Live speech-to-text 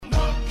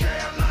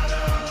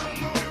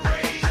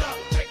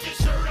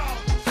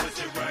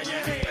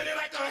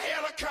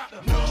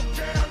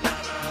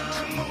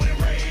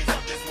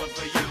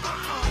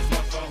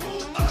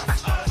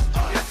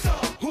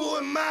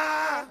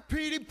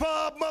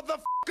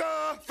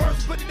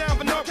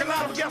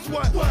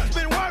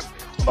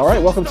All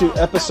right, welcome to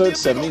episode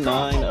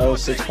 79 of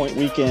 6 Point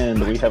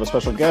Weekend. We have a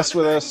special guest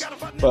with us,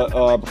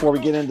 but before we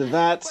get into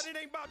that,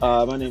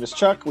 my name is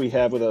Chuck. We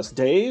have with us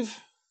Dave.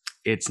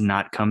 It's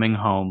not coming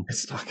home.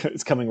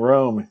 It's coming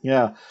Rome.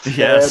 Yeah.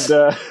 Yes.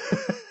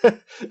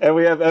 And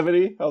we have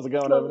Ebony. How's it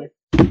going, Ebony?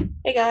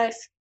 Hey guys.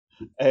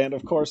 And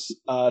of course,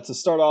 to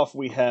start off,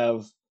 we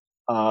have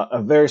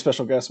a very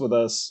special guest with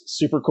us.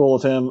 Super cool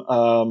of him.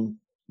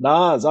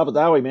 Naz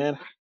Abadawi, man.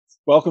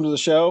 Welcome to the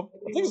show.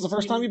 I think it's the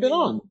first time you've been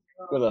on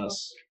with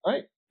us,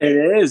 right? It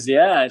is,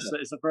 yeah. It's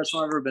the first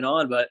one I've ever been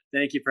on, but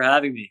thank you for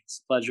having me.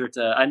 It's a pleasure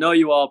I know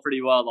you all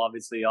pretty well,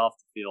 obviously, off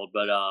the field,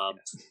 but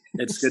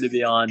it's good to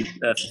be on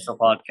the official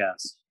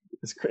podcast.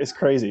 It's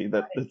crazy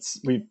that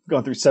we've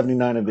gone through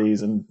 79 of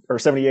these or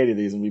 78 of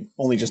these, and we've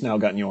only just now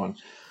gotten you on.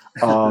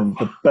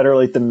 But better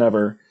late than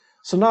never.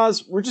 So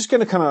Naz, we're just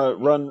going to kind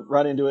of run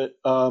right into it.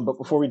 But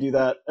before we do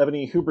that,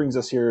 Ebony, who brings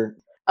us here?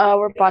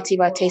 We're brought to you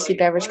by Tasty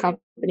Beverage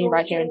Company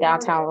right here in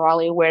downtown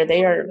Raleigh, where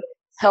they are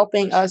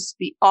helping us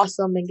be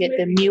awesome and get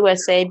the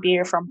USA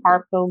beer from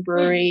Harpoon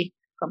Brewery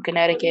from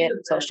Connecticut.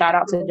 So shout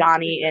out to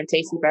Johnny and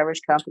Tasty Beverage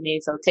Company.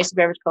 So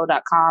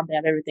tastybeverageco.com, they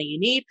have everything you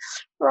need.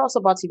 We're also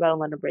brought to you by the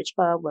London Bridge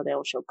Pub, where they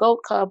will show Gold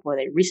Cup, where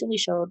they recently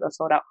showed a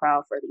sold-out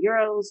crowd for the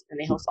Euros, and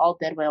they host all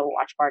Dead Whale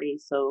watch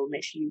parties, so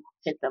make sure you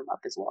hit them up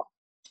as well.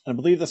 I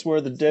believe that's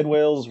where the Dead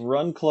Whales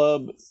Run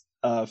Club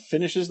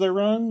finishes their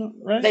run,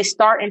 right? They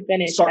start and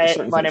finish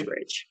at London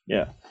Bridge.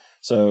 Yeah.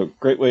 So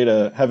great way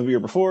to have a beer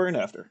before and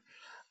after.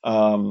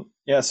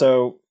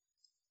 So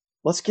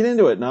let's get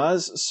into it,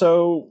 Naz.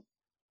 So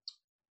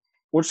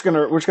we're just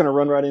gonna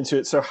run right into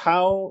it. So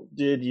how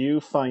did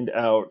you find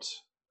out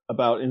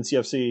about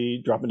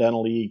NCFC dropping down a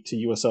league to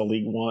USL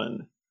League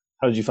One?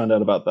 How did you find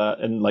out about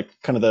that and like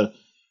kind of the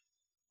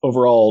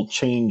overall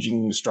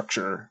changing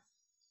structure?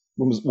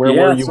 Where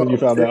were you when you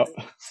found out?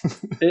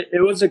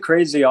 it was a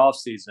crazy off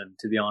season,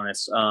 to be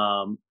honest.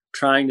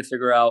 Trying to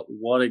figure out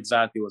what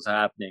exactly was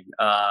happening.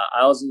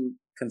 I was in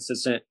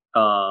consistent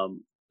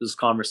this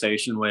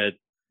conversation with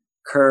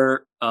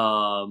Kurt,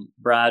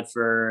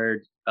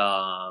 Bradford,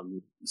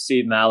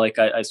 Steve Malik.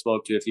 I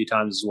spoke to a few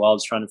times as well,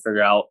 just trying to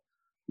figure out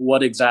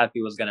what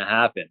exactly was going to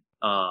happen,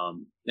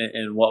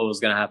 and what was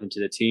going to happen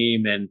to the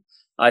team. And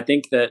I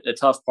think that the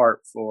tough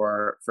part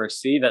for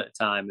Steve at the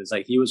time is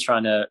like he was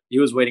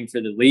waiting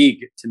for the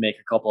league to make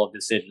a couple of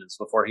decisions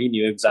before he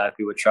knew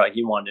exactly what route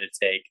he wanted to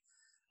take.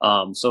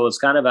 So it's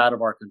kind of out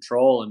of our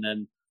control. And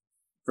then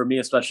for me,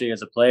 especially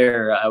as a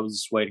player, I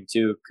was waiting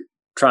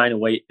trying to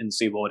wait and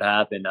see what would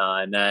happen.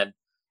 And then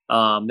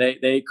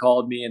they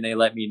called me and they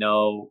let me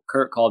know.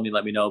 Kurt called me,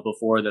 let me know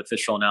before the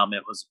official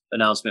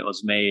announcement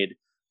was made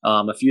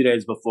a few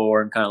days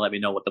before, and kind of let me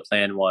know what the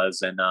plan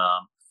was. And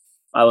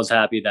I was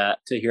happy to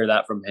hear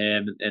that from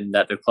him, and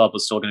that the club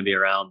was still going to be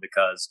around,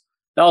 because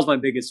that was my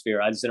biggest fear.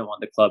 I just didn't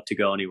want the club to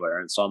go anywhere.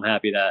 And so I'm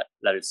happy that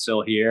it's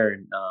still here.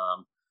 And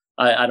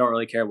I don't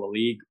really care what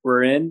league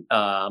we're in.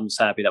 I'm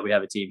just happy that we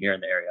have a team here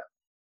in the area.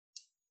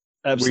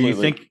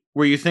 Absolutely.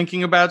 Were you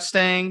thinking about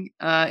staying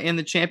in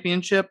the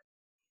championship,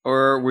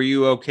 or were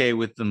you okay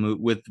with the move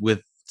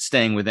with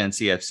staying with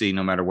NCFC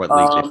no matter what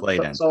league they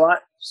played in?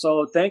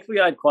 So thankfully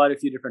I had quite a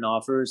few different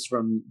offers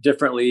from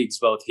different leagues,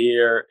 both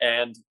here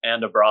and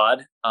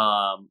abroad.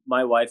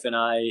 My wife and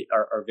I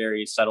are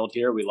very settled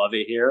here. We love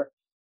it here.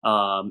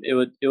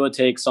 It would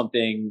take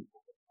something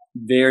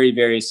very,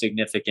 very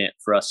significant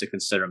for us to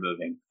consider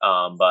moving.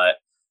 But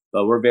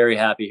we're very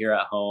happy here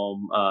at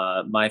home.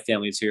 My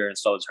family's here, and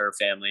so is her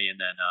family.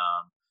 And then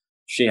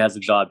she has a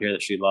job here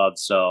that she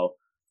loves. So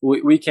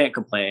we can't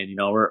complain. You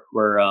know,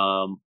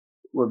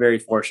 we're very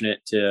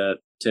fortunate to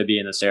be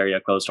in this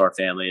area close to our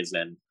families,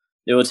 and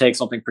it would take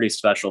something pretty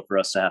special for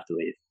us to have to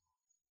leave.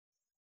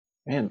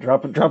 Man,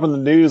 dropping the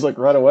news like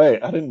right away.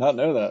 I did not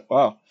know that.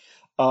 Wow.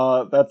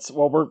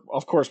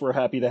 We're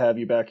happy to have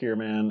you back here,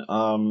 man.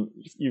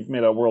 You've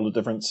made a world of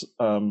difference.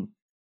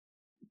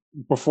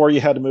 Before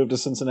you had to move to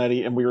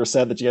Cincinnati, and we were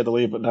sad that you had to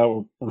leave, but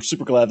now we're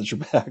super glad that you're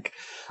back.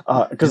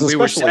 Because we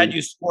were sad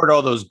you scored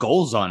all those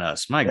goals on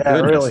us. My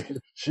goodness. Really.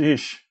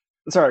 Sheesh.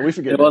 It's all right. We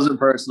forget. It wasn't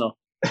personal.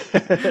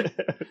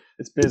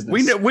 It's business.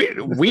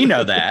 We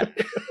know that.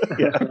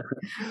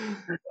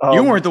 Yeah.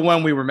 You weren't the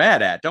one we were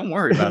mad at. Don't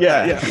worry about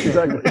that. Yeah,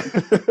 exactly.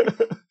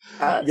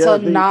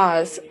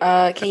 Naz,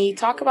 can you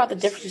talk about the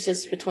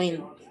differences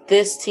between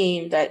this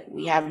team that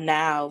we have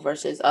now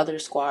versus other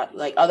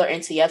other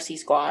NCFC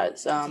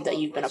squads that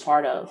you've been a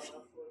part of?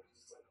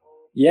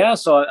 Yeah,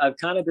 so I've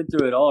kind of been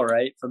through it all,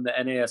 right, from the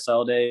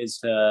NASL days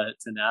to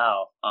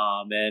now.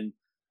 And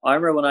I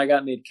remember when I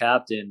got made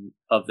captain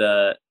of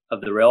the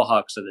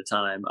Railhawks at the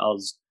time, I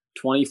was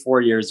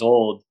 24 years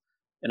old,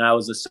 and I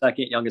was the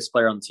second youngest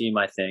player on the team,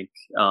 I think.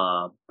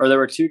 Or there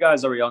were two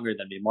guys that were younger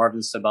than me: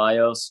 Marvin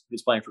Ceballos,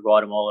 who's playing for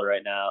Guatemala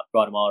right now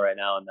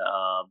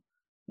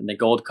in the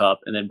Gold Cup,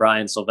 and then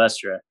Brian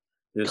Silvestre,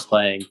 who's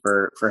playing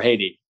for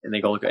Haiti in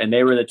the Gold Cup. And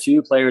they were the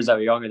two players that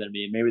were younger than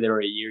me. Maybe they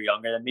were a year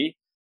younger than me.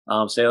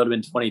 So they would have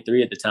been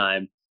 23 at the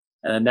time.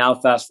 And then now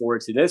fast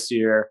forward to this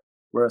year,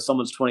 where if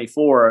someone's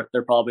 24,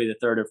 they're probably the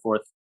third or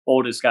fourth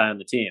oldest guy on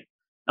the team.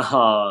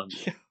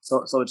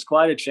 So it's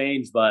quite a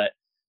change. But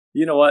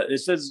you know what?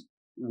 This is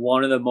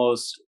one of the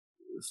most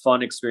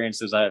fun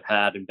experiences I've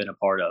had and been a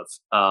part of.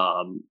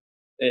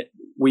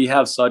 We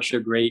have such a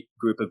great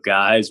group of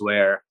guys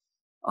where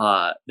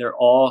they're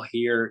all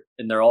here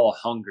and they're all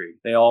hungry.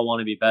 They all want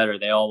to be better.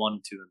 They all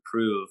want to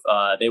improve.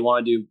 They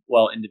want to do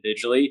well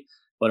individually,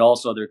 but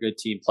also they're good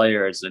team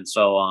players. And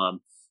so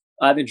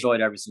I've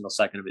enjoyed every single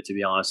second of it, to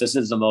be honest. This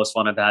is the most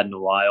fun I've had in a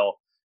while.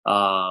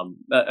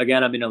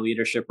 Again, I'm in a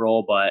leadership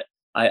role, but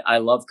I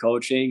love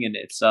coaching, and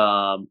it's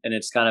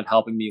kind of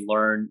helping me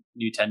learn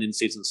new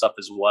tendencies and stuff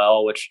as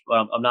well, which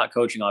I'm not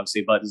coaching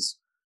obviously, but is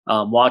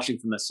watching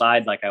from the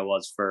side like I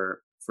was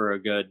for a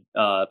good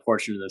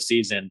portion of the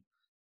season,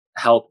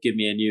 help give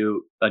me a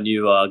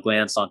new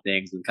glance on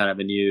things and kind of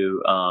a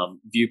new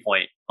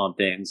viewpoint on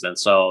things. And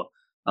so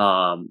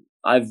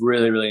I've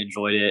really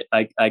enjoyed it.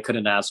 I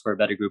couldn't ask for a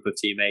better group of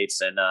teammates,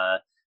 and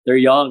they're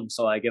young,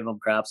 so I give them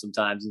crap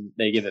sometimes and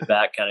they give it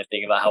back, kind of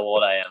thing about how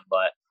old I am.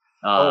 But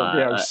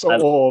you're so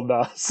old,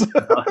 Nas.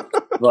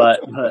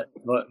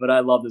 but I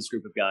love this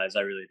group of guys.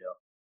 I really do.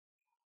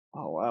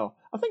 Oh wow!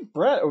 I think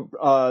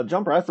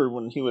John Bradford,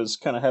 when he was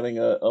kind of having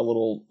a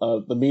little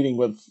the meeting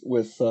with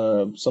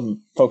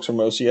some folks from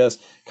OCS,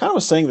 kind of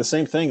was saying the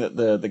same thing, that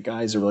the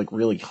guys are like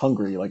really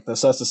hungry. Like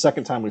that's the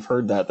second time we've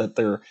heard that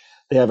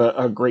they have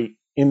a great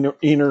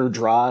inner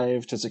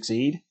drive to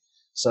succeed.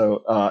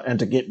 So and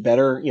to get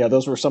better. Yeah,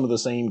 those were some of the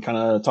same kind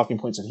of talking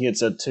points that he had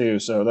said too.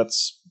 So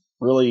that's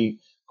really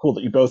cool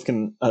that you both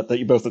can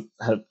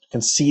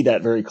see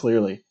that very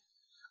clearly.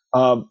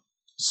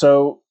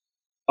 So.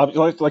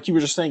 Like you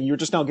were just saying, you're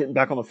just now getting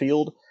back on the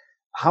field.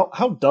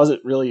 How does it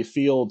really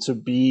feel to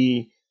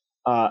be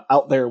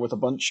out there with a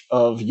bunch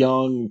of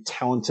young,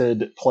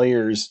 talented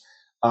players,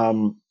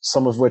 some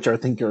of which I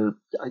think are,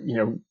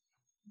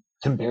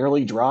 can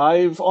barely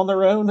drive on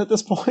their own at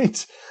this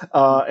point,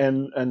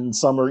 and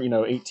some are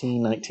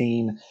 18,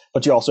 19,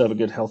 but you also have a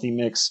good healthy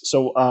mix.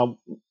 So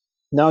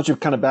now that you're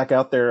kind of back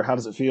out there, how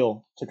does it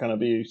feel to kind of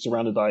be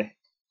surrounded by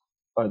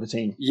the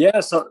team? Yeah,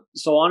 so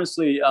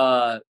honestly,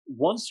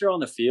 once you're on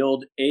the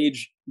field,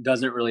 age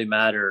doesn't really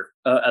matter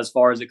as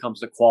far as it comes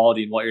to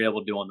quality and what you're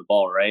able to do on the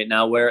ball. Right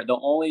now, where the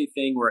only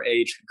thing where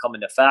age can come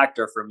into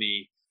factor for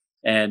me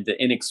and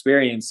the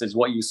inexperience is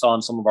what you saw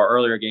in some of our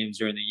earlier games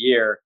during the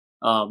year,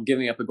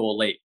 giving up a goal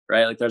late.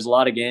 Right, like there's a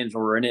lot of games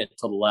where we're in it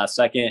until the last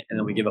second and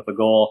then we give up a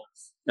goal,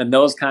 and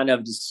those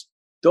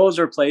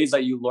are plays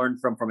that you learn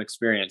from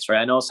experience. Right,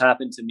 I know it's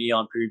happened to me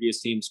on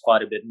previous teams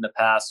quite a bit in the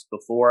past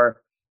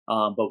before.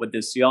 But with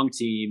this young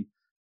team,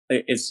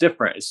 it's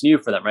different. It's new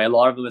for them, right? A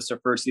lot of them, it's their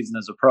first season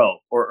as a pro,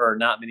 or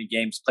not many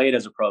games played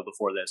as a pro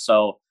before this.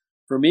 So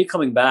for me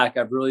coming back,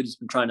 I've really just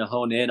been trying to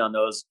hone in on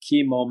those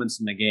key moments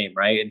in the game,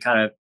 right? And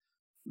kind of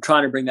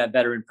trying to bring that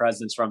veteran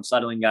presence from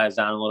settling guys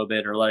down a little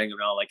bit or letting them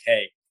know, like,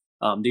 hey,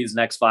 these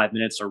next 5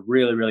 minutes are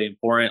really, really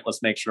important.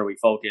 Let's make sure we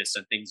focus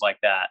and things like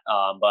that.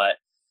 But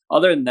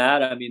other than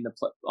that, I mean,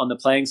 on the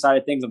playing side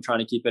of things, I'm trying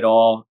to keep it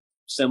all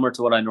similar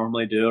to what I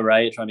normally do,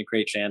 right? Trying to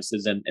create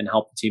chances and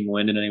help the team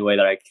win in any way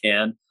that I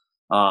can.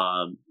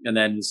 And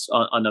then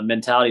on the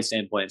mentality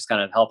standpoint, it's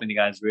kind of helping the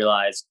guys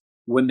realize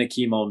when the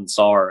key moments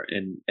are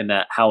and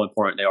that how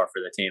important they are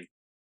for the team.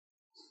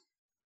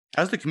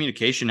 How's the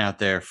communication out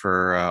there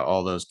for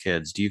all those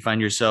kids? Do you find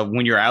yourself,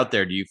 when you're out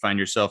there,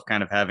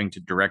 kind of having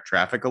to direct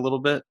traffic a little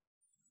bit?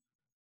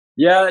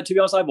 Yeah, to be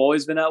honest, I've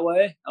always been that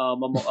way.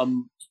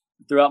 I'm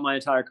throughout my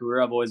entire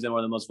career, I've always been one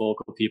of the most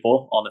vocal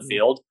people on the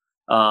field.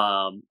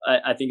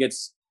 I think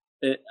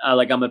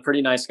I'm a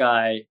pretty nice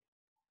guy.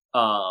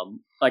 I'd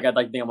like to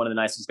think I'm one of the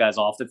nicest guys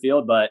off the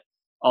field, but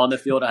on the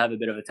field, I have a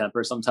bit of a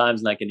temper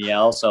sometimes and I can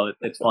yell. So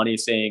it's funny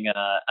seeing,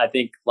 I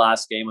think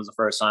last game was the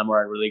first time where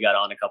I really got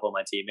on a couple of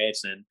my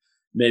teammates and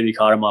maybe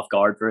caught them off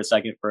guard for a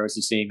second first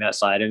of seeing that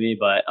side of me,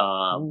 but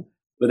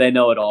they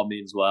know it all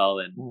means well.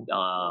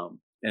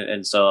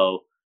 And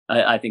so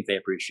I think they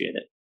appreciate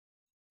it.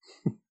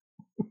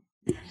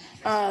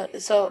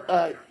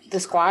 The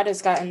squad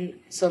has gotten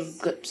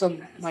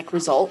some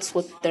results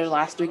with their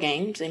last 3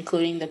 games,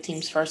 including the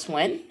team's first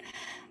win.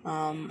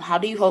 How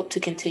do you hope to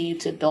continue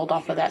to build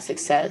off of that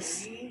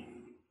success?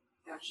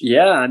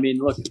 Yeah, I mean,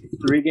 look,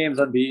 3 games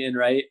unbeaten,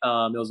 right?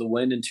 It was a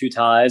win and 2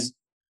 ties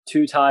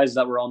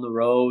that were on the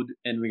road,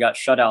 and we got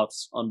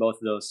shutouts on both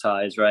of those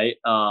ties, right?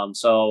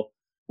 So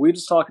we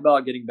just talk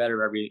about getting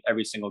better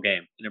every single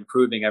game and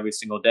improving every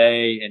single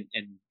day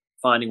and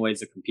finding ways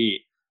to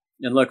compete.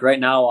 And look, right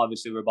now,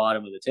 obviously, we're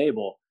bottom of the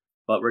table,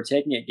 but we're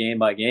taking it game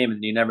by game,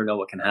 and you never know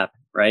what can happen,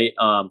 right?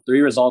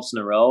 3 results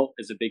in a row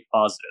is a big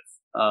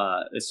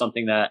positive. It's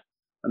something that,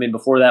 I mean,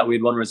 before that,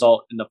 we'd 1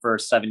 result in the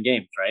first 7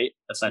 games, right?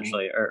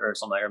 Essentially, or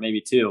something, or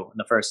maybe 2 in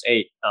the first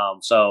 8.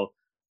 So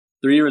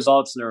 3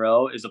 results in a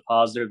row is a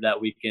positive that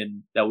we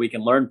can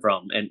learn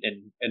from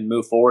and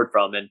move forward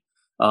from. And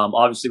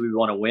obviously, we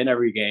want to win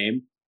every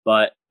game,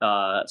 but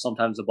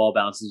sometimes the ball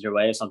bounces your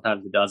way,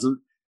 sometimes it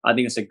doesn't. I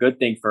think it's a good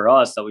thing for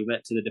us that we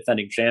went to the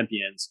defending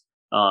champions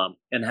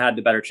and had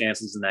the better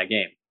chances in that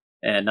game.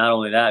 And not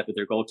only that, but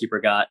their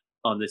goalkeeper got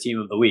on the team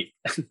of the week,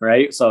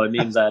 right? So it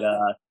means that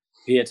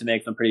he had to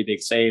make some pretty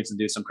big saves and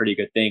do some pretty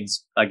good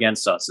things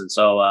against us. And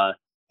so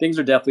things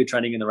are definitely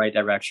trending in the right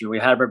direction. We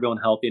have everyone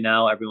healthy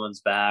now.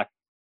 Everyone's back.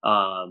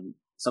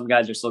 Some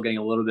guys are still getting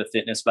a little bit of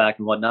fitness back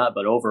and whatnot,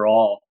 but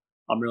overall,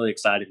 I'm really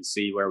excited to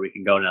see where we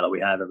can go now that we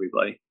have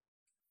everybody.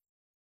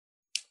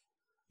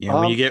 Yeah,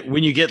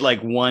 when you get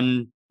like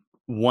one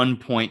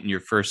point in your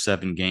first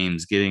 7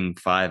 games, getting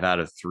 5 out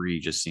of 3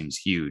 just seems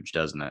huge,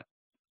 doesn't it?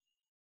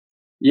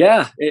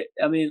 Yeah,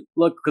 I mean,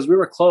 look, because we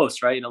were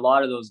close, right, in a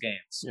lot of those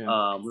games.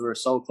 Yeah. We were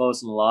so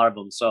close in a lot of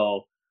them.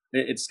 So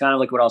it's kind of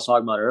like what I was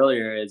talking about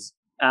earlier. Is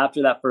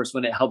after that first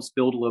win, it helps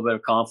build a little bit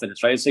of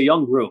confidence, right? It's a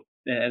young group,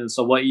 and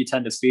so what you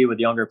tend to see with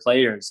younger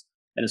players,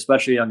 and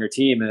especially a younger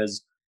team,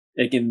 is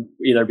it can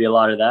either be a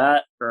lot of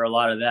that or a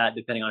lot of that,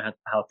 depending on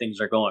how things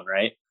are going,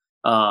 right?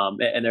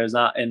 And there's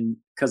not, and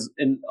because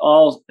in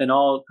all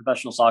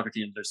professional soccer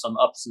teams, there's some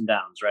ups and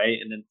downs, right?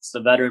 And then it's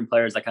the veteran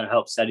players that kind of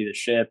help steady the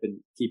ship and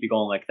keep it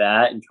going like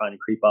that, and trying to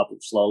creep up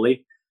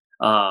slowly.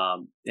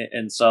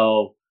 And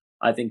so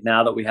I think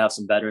now that we have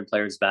some veteran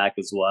players back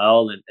as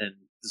well, and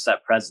just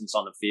that presence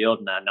on the field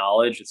and that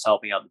knowledge, it's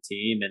helping out the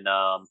team.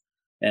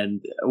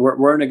 And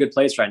we're in a good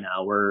place right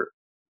now. We're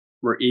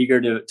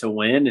eager to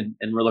win,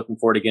 and we're looking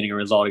forward to getting a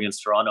result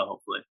against Toronto,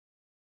 hopefully.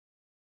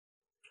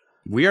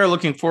 We are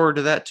looking forward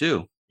to that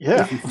too.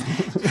 Yeah.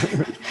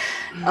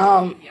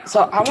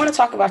 So I want to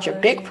talk about your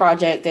big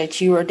project that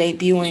you are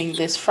debuting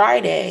this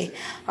Friday,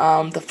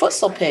 the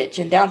futsal pitch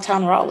in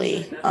downtown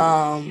Raleigh.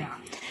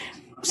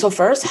 So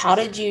first, how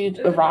did you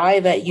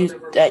arrive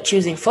at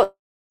choosing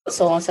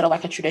futsal instead of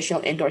like a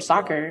traditional indoor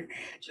soccer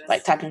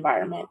like type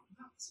environment?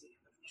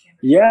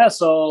 Yeah.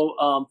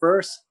 So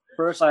first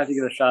I have to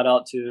give a shout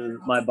out to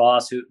my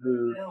boss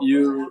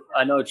who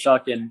I know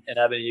Chuck and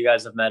Evan, you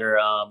guys have met her,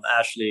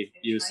 Ashley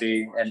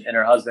Busey and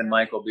her husband,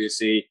 Michael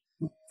Busey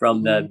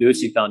from the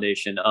Busey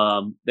Foundation.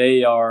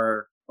 They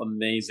are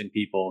amazing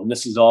people, and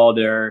this is all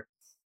their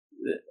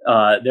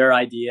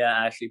idea.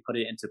 Actually put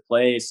it into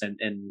place.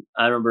 And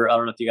I remember, I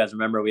don't know if you guys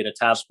remember, we had a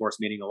task force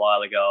meeting a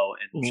while ago,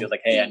 and she was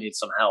like, "Hey, I need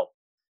some help.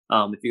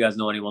 If you guys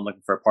know anyone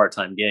looking for a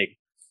part-time gig."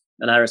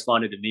 And I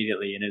responded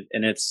immediately,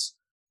 and it's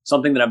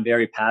something that I'm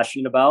very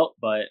passionate about,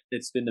 but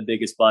it's been the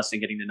biggest blessing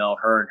getting to know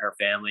her and her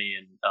family,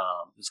 and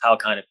just how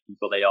kind of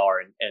people they are,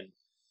 and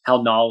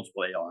how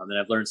knowledgeable they are. I mean,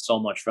 I've learned so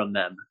much from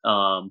them.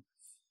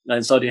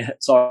 And so,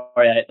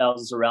 sorry, that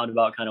was a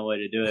roundabout kind of way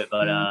to do it,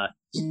 but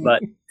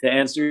to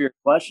answer your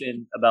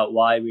question about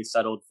why we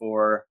settled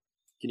for,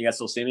 can you guys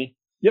still see me?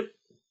 Yep.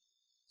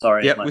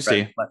 Sorry, yep, my we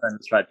friend see.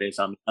 was trying to face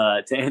on me.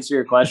 To answer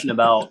your question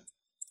about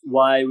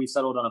why we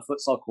settled on a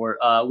futsal court,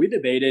 we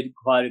debated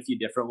quite a few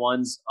different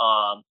ones.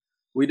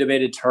 We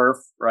debated turf,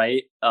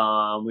 right?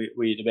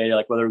 We debated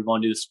like whether we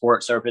want to do the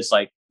sport surface,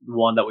 like the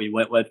one that we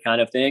went with,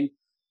 kind of thing.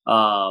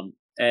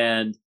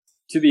 And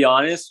to be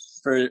honest,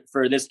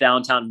 for this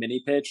downtown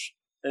mini pitch,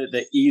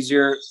 the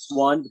easier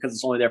one, because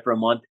it's only there for a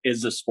month,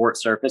 is the sport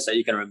surface that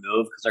you can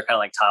remove, because they're kind of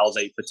like tiles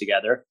that you put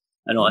together,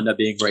 and it'll end up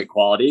being great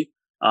quality.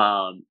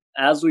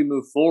 As we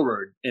move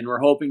forward, and we're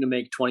hoping to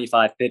make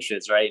 25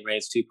 pitches, right, and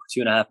raise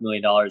 $2.5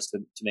 million to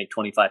make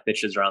 25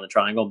 pitches around the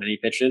triangle, mini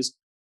pitches.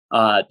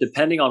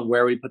 Depending on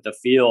where we put the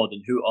field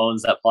and who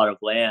owns that plot of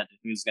land and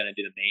who's going to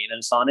do the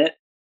maintenance on it,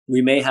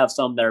 we may have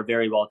some that are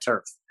very well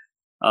turfed.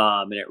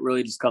 And it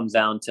really just comes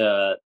down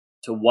to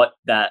what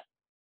that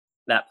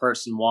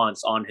person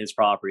wants on his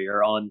property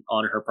or on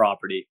her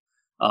property.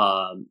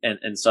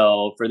 And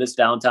so for this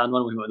downtown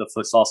one, we went with a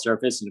futsal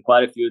surface, and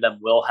quite a few of them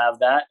will have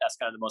that. That's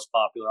kind of the most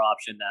popular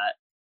option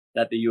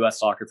that the U.S.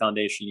 Soccer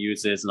Foundation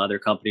uses, and other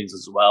companies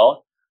as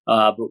well.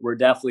 But we're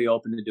definitely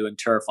open to doing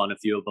turf on a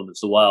few of them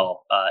as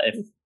well,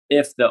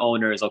 if the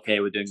owner is okay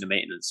with doing the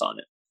maintenance on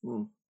it.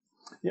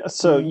 Yeah.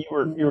 So you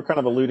were kind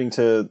of alluding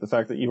to the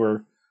fact that you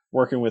were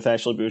working with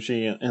Ashley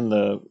Busey and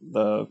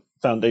the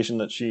foundation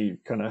that she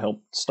kind of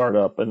helped start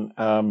up, and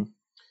I'm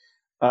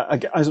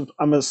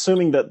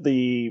assuming that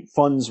the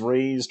funds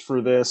raised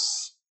for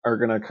this are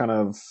going to kind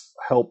of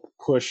help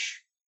push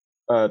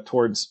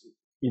towards,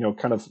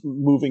 kind of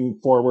moving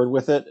forward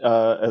with it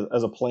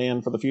as a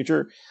plan for the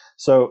future.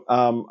 So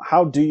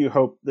how do you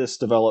hope this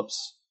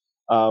develops?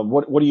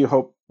 What do you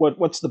hope?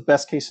 What's the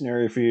best case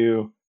scenario for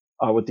you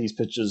with these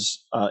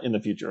pitches in the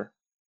future?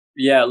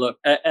 Yeah, look,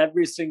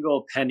 every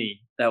single penny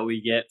that we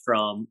get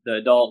from the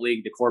adult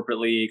league, the corporate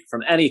league,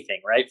 from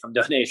anything, right, from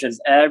donations,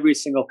 every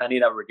single penny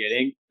that we're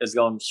getting is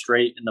going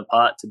straight in the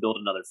pot to build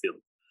another field.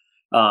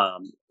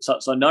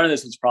 So none of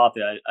this is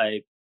profit.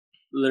 I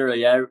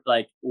literally,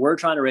 we're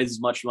trying to raise as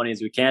much money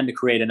as we can to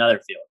create another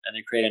field, and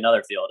then create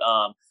another field.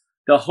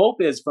 The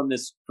hope is from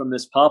this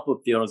pop-up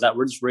field is that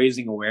we're just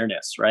raising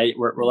awareness, right?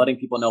 We're letting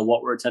people know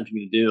what we're attempting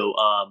to do.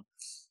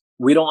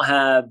 We don't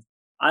have.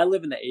 I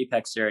live in the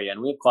Apex area, and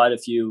we have quite a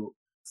few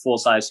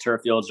full-size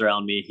turf fields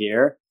around me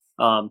here.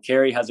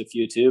 Cary has a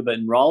few too, but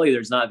in Raleigh,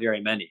 there's not very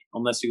many,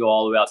 unless you go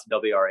all the way out to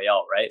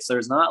WRAL, right? So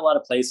there's not a lot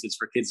of places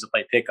for kids to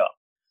play pickup.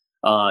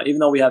 Even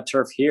though we have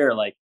turf here,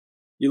 like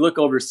you look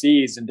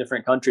overseas in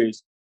different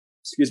countries,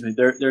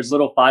 there's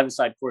little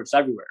 5-a-side courts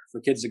everywhere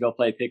for kids to go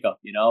play pickup,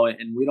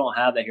 and we don't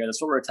have that here.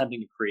 That's what we're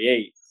attempting to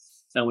create.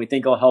 And we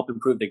think it'll help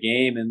improve the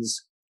game and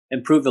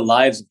improve the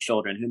lives of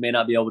children who may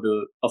not be able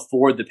to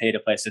afford the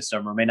pay-to-play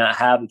system or may not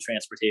have the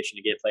transportation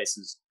to get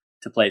places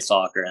to play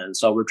soccer. And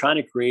so we're trying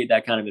to create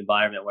that kind of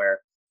environment where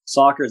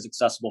soccer is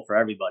accessible for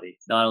everybody,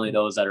 not only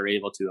those that are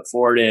able to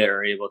afford it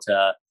or able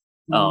to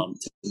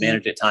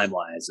manage it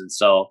time-wise. And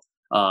so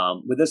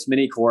with this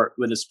mini court,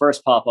 with this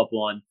first pop-up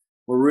one,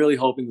 we're really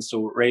hoping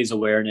to raise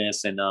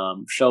awareness and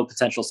show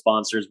potential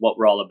sponsors what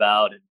we're all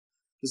about, and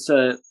just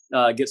to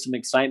get some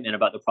excitement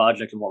about the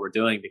project and what we're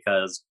doing,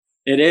 because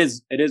it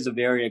is a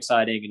very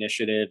exciting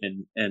initiative,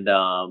 and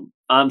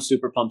I'm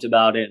super pumped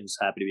about it and just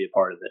happy to be a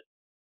part of it.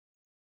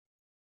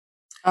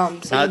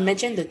 So you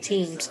mentioned the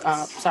teams.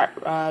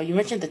 You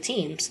mentioned the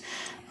teams.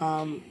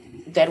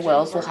 Dead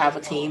Whales will have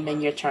a team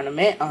in your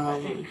tournament.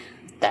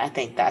 I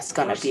think that's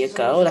gonna be a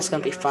go. That's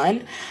gonna be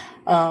fun.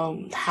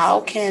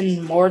 How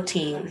can more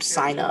teams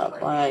sign up?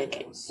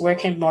 Like, where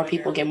can more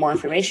people get more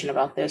information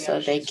about this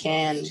so they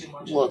can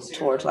look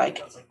towards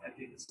like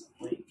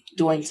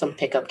doing some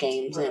pickup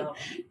games and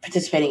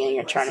participating in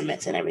your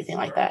tournaments and everything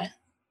like that?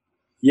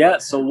 Yeah,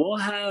 so we'll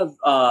have,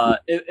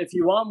 if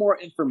you want more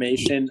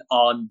information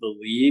on the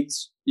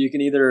leagues, you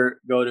can either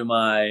go to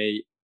my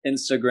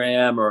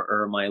Instagram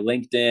or my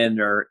LinkedIn,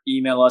 or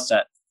email us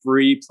at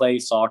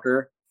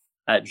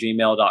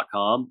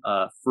freeplaysoccer@gmail.com,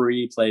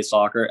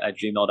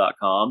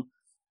 freeplaysoccer@gmail.com.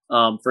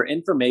 For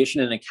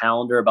information and a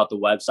calendar about the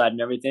website and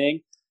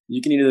everything,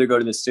 you can either go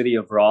to the city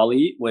of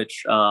Raleigh,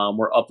 which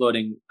we're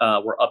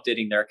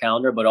updating their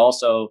calendar, but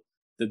also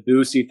the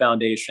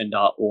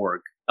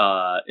BoosieFoundation.org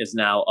is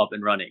now up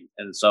and running.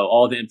 And so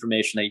all the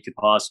information that you could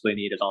possibly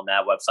need is on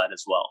that website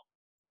as well.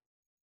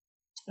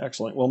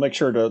 Excellent. We'll make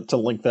sure to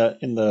link that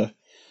in the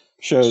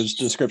show's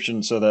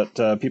description so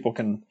that people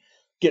can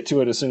get to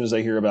it as soon as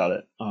they hear about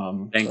it.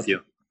 Thank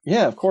you.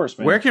 Yeah, of course,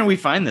 man. Where can we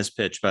find this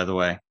pitch, by the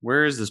way?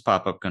 Where is this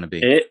pop-up going to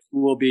be? It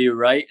will be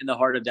right in the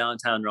heart of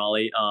downtown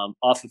Raleigh,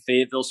 off of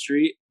Fayetteville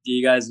Street. Do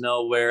you guys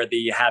know where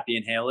the Happy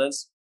Inhale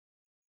is?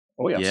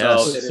 Oh, yeah. Yes.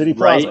 So City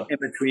Plaza. Right in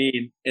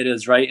between. It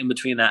is right in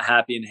between that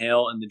Happy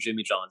Inhale and the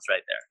Jimmy John's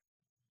right there.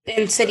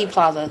 In City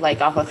Plaza,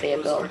 like off of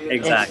Fayetteville.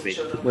 Exactly.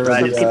 Where For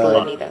Right. the people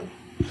that need them.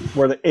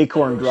 Where the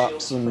acorn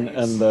drops and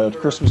the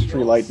Christmas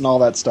tree light and all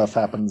that stuff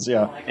happens.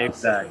 Yeah.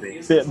 Exactly.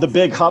 The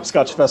big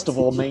Hopscotch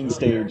Festival main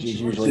stage is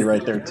usually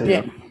right there too.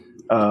 Yeah.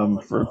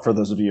 For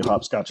those of you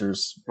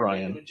hopscotchers,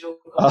 Brian.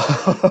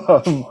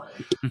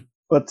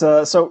 But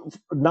so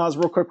Naz,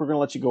 real quick, we're going to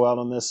let you go out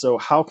on this. So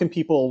how can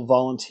people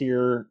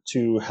volunteer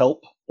to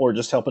help, or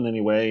just help in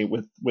any way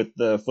with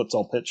the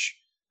futsal pitch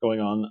going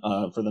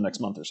on for the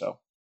next month or so?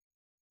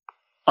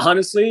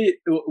 Honestly,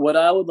 what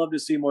I would love to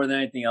see more than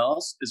anything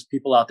else is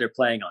people out there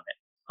playing on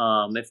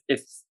it.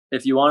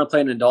 If you want to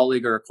play in an adult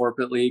league or a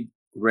corporate league,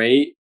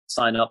 great,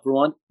 sign up for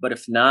one. But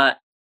if not,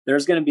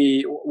 there's going to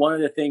be one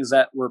of the things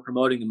that we're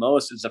promoting the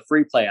most is the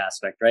free play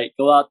aspect, right?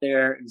 Go out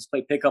there and just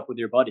play pickup with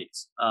your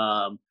buddies.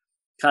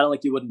 Kind of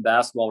like you would in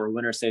basketball, where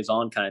winner stays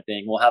on kind of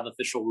thing. We'll have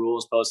official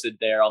rules posted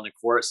there on the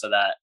court so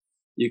that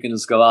you can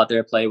just go out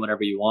there, play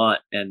whenever you want.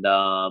 And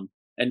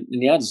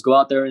yeah, just go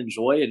out there and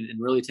enjoy it and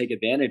really take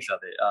advantage of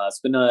it. It's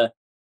been a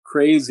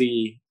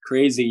crazy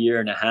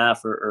year and a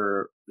half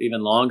or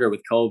even longer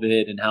with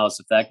COVID and how it's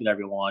affected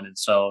everyone. And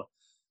so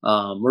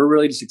we're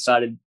really just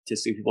excited to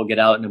see people get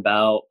out and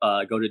about,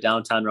 go to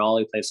downtown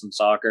Raleigh, play some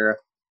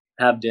soccer,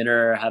 have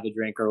dinner, have a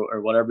drink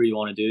or whatever you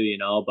want to do,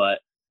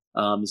 but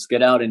just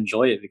get out and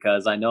enjoy it,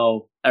 because I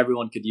know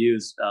everyone could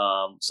use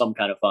some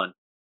kind of fun.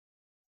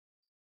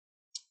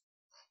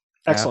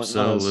 Excellent.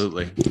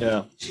 Absolutely.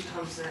 Yeah.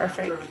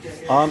 Perfect.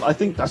 I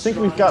think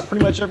we've got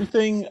pretty much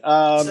everything.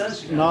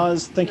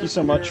 Naz, thank you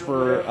so much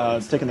for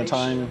taking the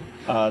time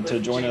to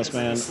join us,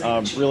 man.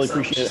 Really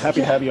appreciate it.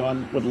 Happy to have you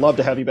on. Would love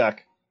to have you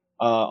back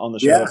on the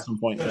show at some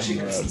point down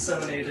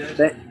the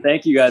road.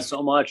 Thank you guys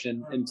so much,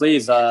 and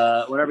please,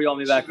 whenever you want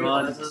me back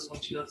on,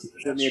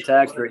 shoot me a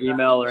text or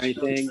email or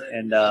anything,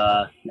 and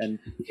I'd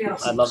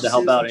love to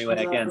help out any way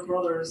I can.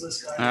 All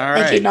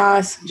Thank you, right.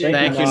 Nas.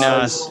 Thank you,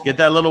 Nas. Get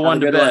that little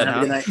one to bed,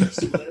 huh?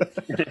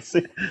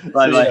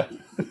 Bye.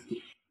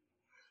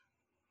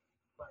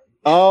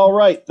 All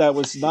right, that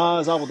was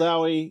Naz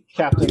Aldawi,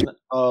 captain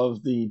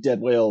of the Dead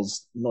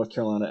Whales North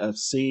Carolina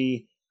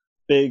FC.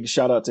 Big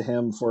shout out to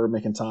him for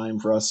making time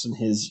for us in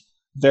his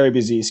very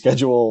busy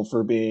schedule,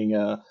 for being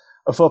a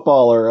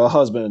footballer, a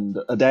husband,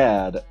 a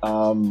dad,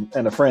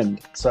 and a friend.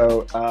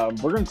 So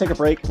we're going to take a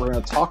break. We're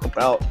going to talk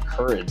about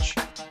courage.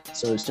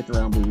 So stick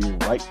around. We'll be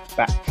right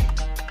back.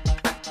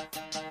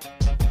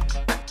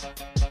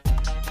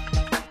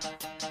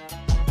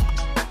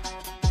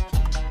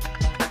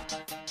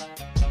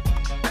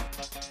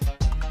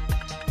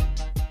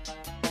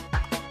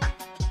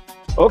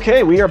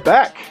 Okay, we are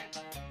back.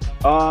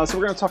 So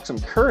we're going to talk some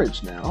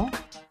courage now.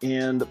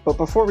 But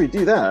before we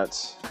do that,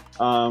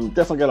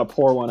 definitely got to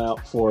pour one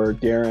out for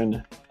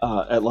Darren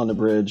at London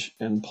Bridge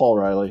and Paul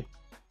Riley,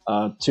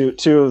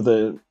 two of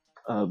the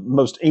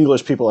most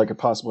English people you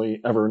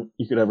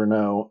could ever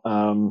know.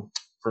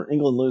 for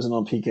England losing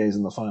on PKs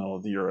in the final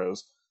of the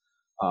Euros.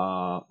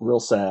 Real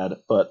sad,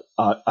 but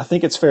I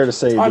think it's fair to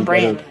say on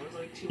brand.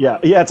 Yeah,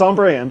 it's on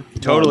brand.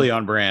 Totally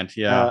on brand.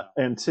 Yeah.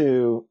 And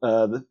two,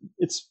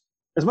 it's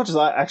as much as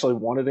I actually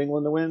wanted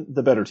England to win,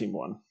 the better team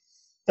won.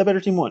 The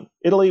better team won.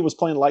 Italy was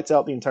playing lights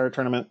out the entire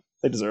tournament.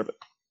 They deserve it.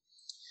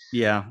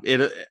 Yeah.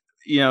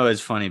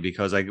 It's funny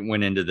because I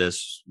went into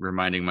this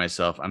reminding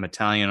myself I'm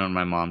Italian on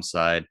my mom's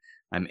side.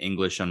 I'm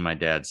English on my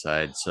dad's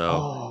side.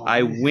 So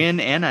I win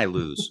and I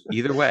lose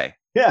either way.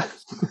 Yeah.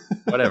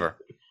 Whatever.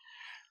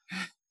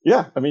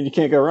 Yeah, I mean, you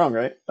can't go wrong,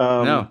 right?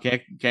 No,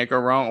 can't go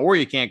wrong, or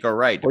you can't go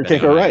right. Or you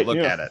can't go right. Look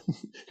at it.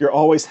 You're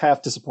always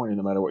half disappointed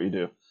no matter what you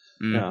do.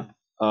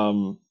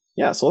 Mm.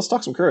 Yeah. So let's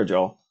talk some courage,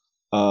 y'all.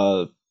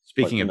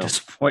 Speaking of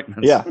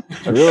disappointments, yeah,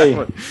 I really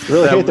hate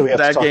that we have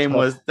to talk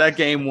about that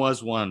game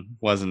was one,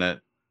 wasn't it?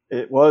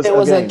 It was. It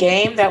was a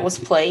game that was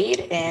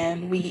played,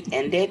 and we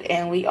ended,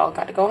 and we all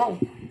got to go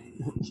home.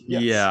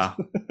 Yes. Yeah.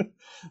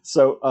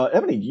 So,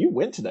 Ebony, you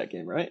went to that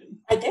game, right?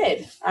 I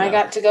did. I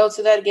got to go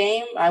to that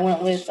game. I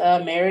went with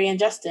Mary and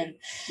Justin.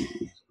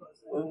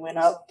 We went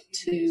up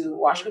to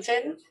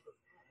Washington,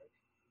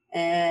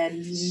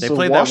 and they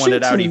played that one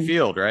at Audi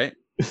Field, right?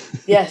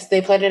 Yes,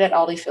 they played it at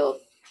Audi Field.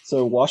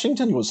 So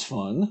Washington was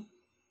fun.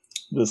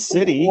 The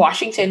city.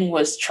 Washington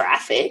was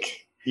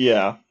traffic.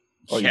 Yeah.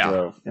 Oh, you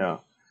drove.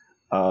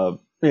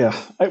 Yeah.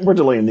 We're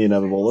delaying the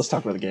inevitable. Let's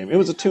talk about the game. It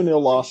was a 2-0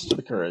 loss to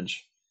the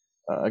Courage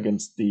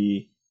against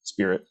the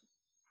Spirit.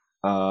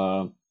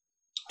 2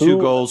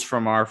 goals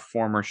from our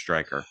former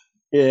striker.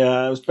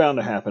 Yeah, it was bound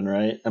to happen,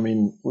 right? I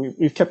mean,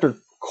 we've kept her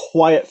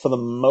quiet for the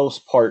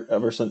most part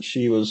ever since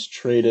she was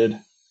traded.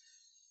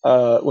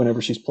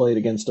 Whenever she's played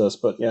against us,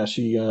 but yeah,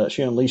 she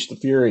unleashed the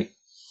fury.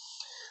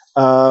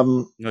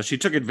 No, she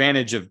took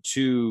advantage of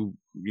 2,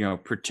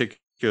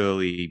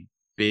 particularly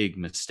big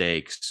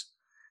mistakes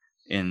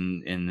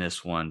in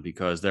this one,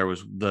 because there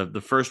was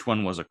the first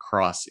one was a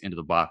cross into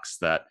the box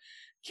that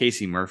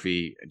Casey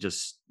Murphy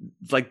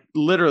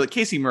literally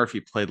Casey Murphy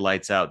played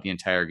lights out the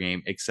entire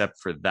game except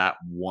for that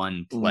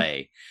one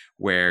play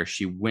where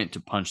she went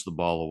to punch the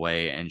ball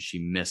away and she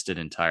missed it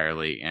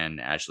entirely, and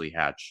Ashley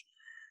Hatch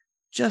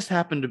just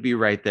happened to be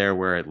right there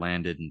where it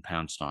landed and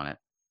pounced on it.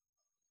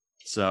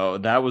 So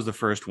that was the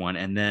first one.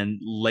 And then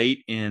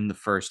late in the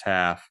first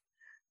half,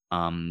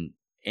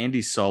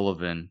 Andy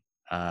Sullivan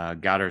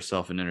got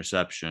herself an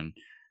interception.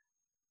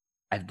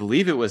 I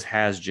believe it was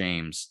Haz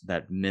James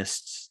that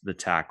missed the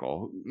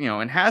tackle.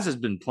 And Haz has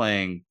been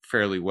playing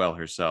fairly well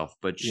herself,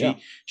 but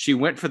she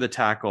went for the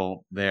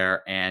tackle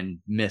there and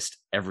missed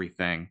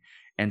everything.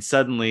 And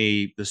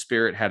suddenly the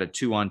Spirit had a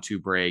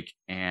 2-on-2 break,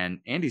 and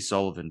Andy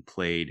Sullivan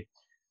played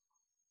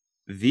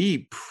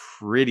the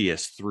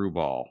prettiest through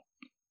ball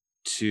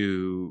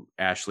to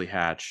Ashley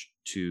Hatch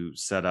to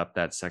set up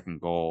that second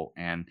goal.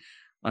 And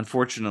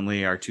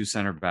unfortunately, our 2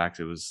 center backs,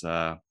 it was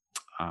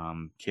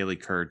Kaylee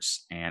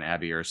Kurtz and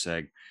Abby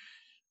Urseg,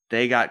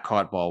 they got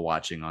caught ball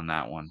watching on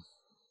that one.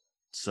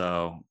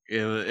 So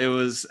it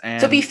was.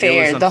 And to be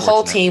fair, the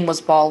whole team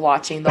was ball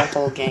watching the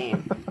whole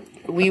game.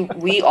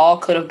 we all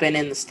could have been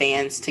in the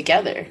stands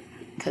together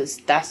because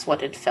that's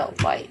what it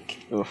felt like.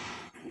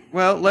 Oof.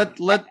 Well,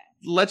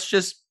 let's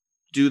just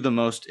do the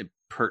most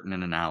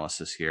pertinent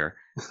analysis here.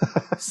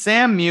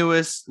 Sam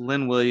Mewis,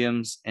 Lynn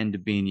Williams, and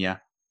Dabinia,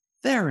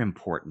 they're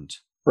important.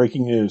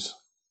 Breaking news.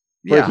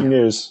 Breaking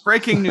news.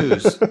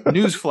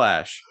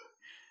 Newsflash.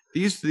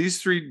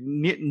 These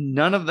 3,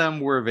 none of them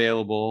were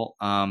available.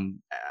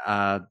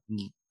 I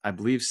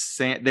believe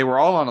they were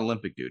all on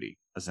Olympic duty,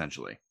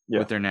 essentially,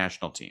 with their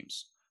national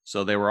teams.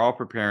 So they were all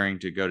preparing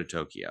to go to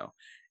Tokyo,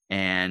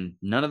 and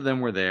none of them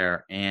were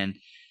there. And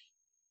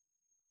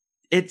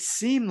it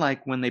seemed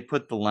like when they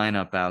put the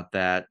lineup out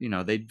that,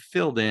 they'd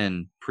filled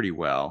in pretty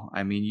well.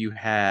 I mean, you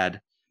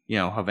had,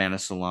 Havana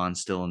Salon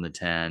still in the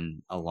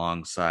 10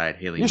 alongside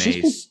Haley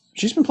Mace.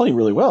 She's been playing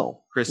really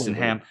well.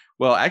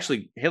 Well,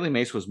 actually, Haley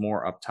Mace was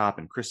more up top,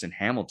 and Kristen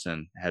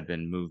Hamilton had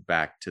been moved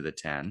back to the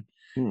 10.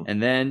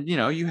 And then,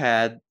 you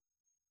had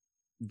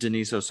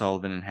Denise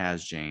O'Sullivan and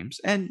Haz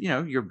James. And,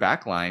 your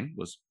back line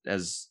was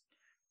as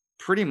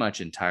pretty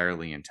much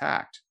entirely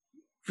intact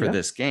for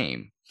this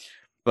game.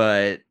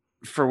 But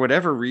for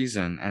whatever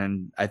reason,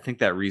 and I think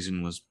that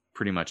reason was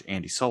pretty much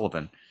Andy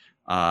Sullivan,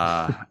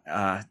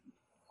 the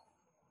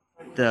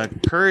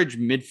Courage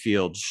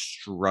midfield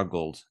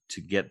struggled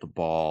to get the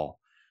ball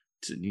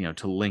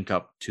to link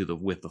up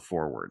with the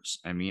forwards.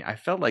 I mean, I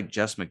felt like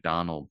Jess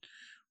McDonald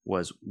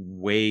was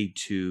way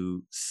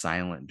too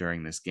silent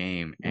during this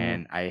game,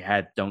 and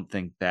I don't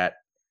think that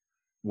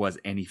was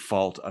any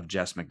fault of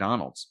Jess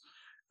McDonald's,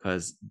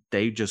 because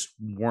they just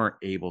weren't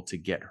able to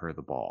get her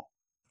the ball.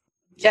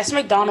 Jess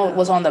McDonald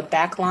was on the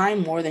back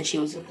line more than she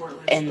was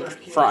in the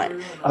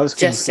front. I was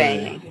just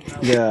saying.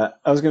 Yeah,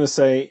 I was going to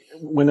say,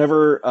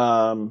 whenever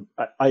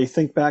I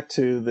think back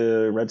to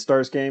the Red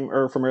Stars game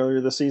from earlier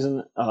this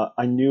season,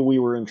 I knew we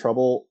were in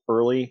trouble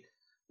early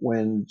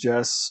when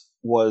Jess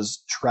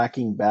was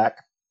tracking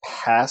back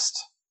past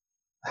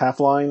half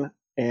line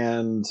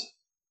and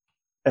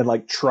and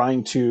like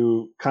trying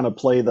to kind of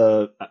play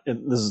and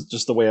this is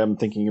just the way I'm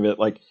thinking of it,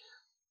 like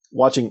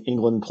watching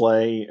England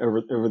play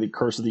over the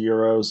course of the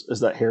Euros,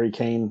 is that Harry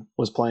Kane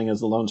was playing as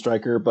the lone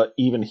striker, but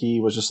even he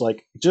was just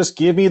like, just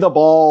give me the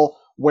ball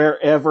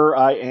wherever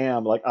I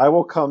am. Like, I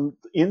will come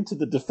into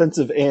the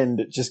defensive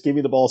end, just give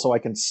me the ball so I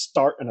can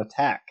start an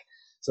attack.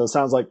 So it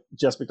sounds like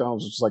Jess McDonald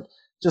was just like,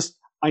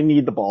 I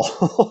need the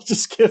ball.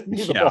 Just give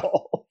me the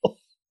ball.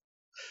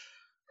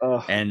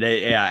 And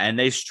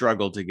they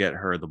struggled to get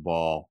her the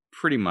ball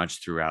pretty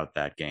much throughout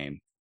that game.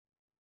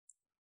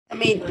 I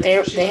mean,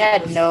 they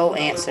had no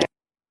answer.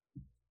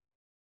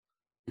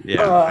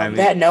 Yeah,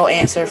 they had no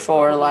answer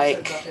for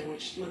like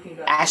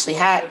Ashley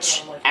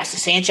Hatch, Ashley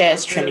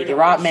Sanchez, Trinity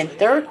Rodman.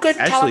 They're good,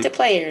 talented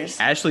players.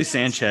 Ashley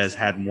Sanchez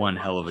had one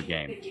hell of a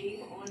game.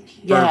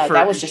 Yeah,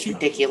 that was just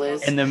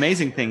ridiculous. And the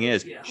amazing thing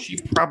is, she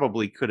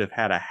probably could have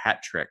had a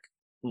hat trick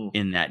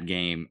in that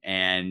game,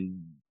 and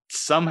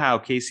somehow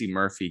Casey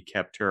Murphy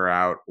kept her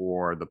out,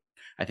 or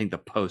I think the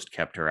Post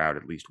kept her out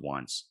at least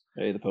once.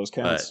 Hey, the Post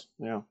counts.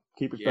 Yeah,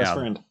 keep your best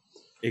friend.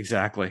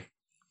 Exactly.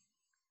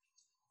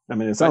 I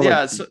mean, it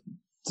sounds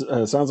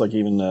like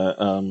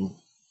even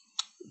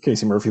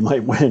Casey Murphy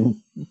might win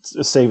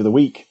Save of the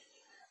Week.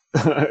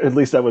 At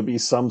least that would be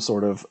some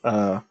sort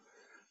of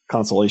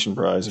consolation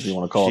prize, if you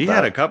want to call it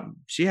that.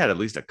 She had at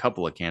least a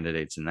couple of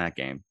candidates in that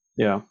game.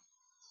 Yeah.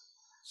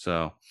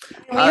 So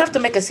you have to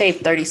make a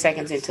save 30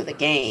 seconds into the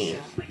game.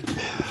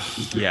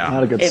 Yeah,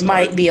 not a good start.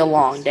 Might be a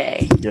long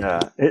day.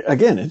 Yeah.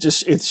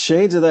 It's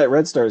shades of that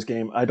Red Stars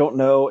game. I don't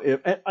know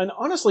if, and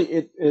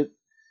honestly,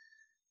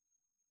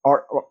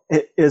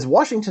 is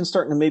Washington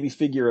starting to maybe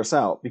figure us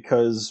out,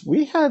 because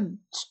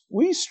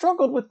we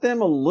struggled with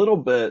them a little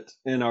bit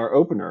in our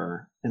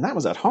opener, and that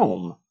was at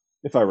home,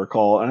 if I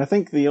recall. And I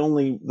think the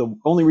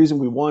only reason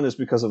we won is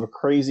because of a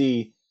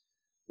crazy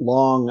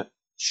long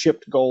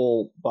shipped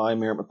goal by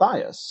Merritt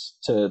Mathias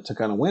to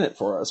kind of win it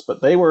for us.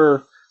 But they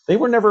were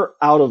never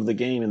out of the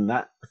game in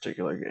that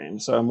particular game.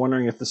 So I'm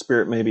wondering if the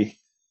Spirit maybe,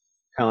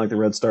 kind of like the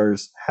Red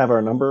Stars, have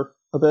our number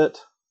a bit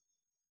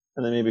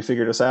and then maybe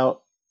figured us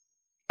out.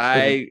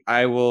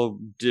 I will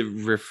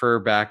refer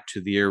back to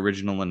the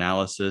original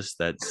analysis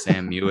that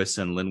Sam Mewis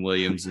and Lynn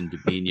Williams and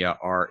Dabinia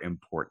are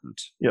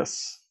important.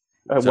 Yes.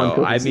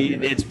 So, I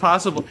mean, it's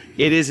possible.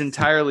 It is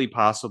entirely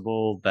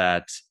possible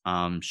that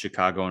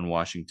Chicago and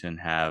Washington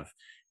have,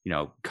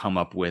 come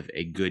up with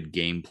a good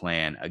game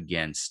plan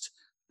against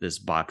this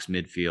box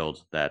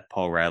midfield that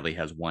Paul Riley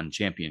has won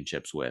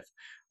championships with.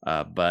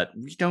 But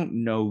we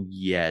don't know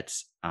yet,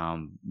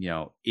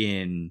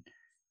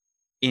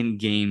 in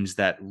games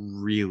that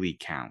really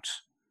count.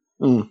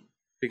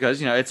 Because,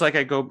 it's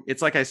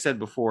like I said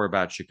before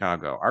about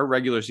Chicago. Our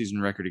regular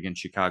season record against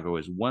Chicago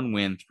is 1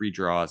 win, 3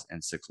 draws,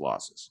 and 6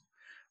 losses.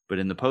 But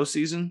in the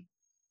postseason,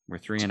 we're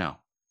 3-0.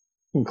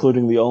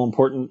 Including the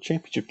all-important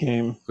championship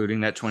game.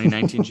 Including that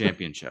 2019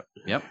 championship.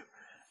 Yep.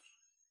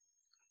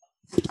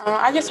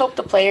 I just hope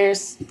the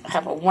players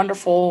have a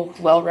wonderful,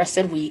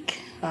 well-rested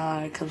week,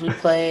 because we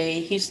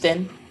play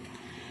Houston.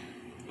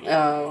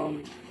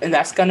 And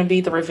that's going to be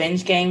the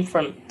revenge game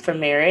for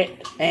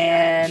Merritt.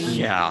 And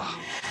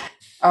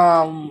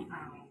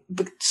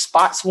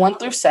spots 1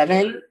 through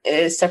 7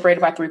 is separated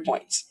by 3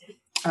 points.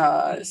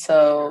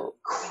 So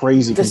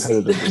crazy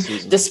competitive this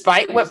season.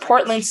 Despite what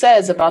Portland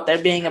says about there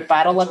being a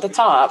battle at the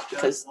top,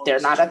 because they're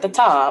not at the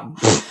top,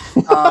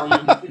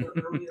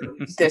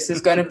 this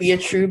is going to be a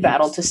true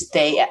battle to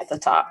stay at the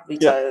top,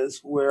 because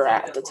we're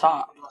at the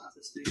top.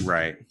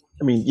 Right.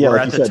 I mean, we're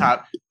at the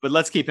top, but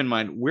let's keep in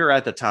mind we're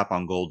at the top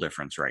on goal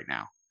difference right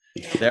now.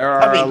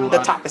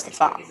 The top is the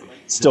top.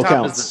 Still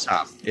counts. Is the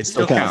top. It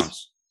still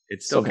counts.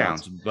 It still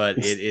counts, but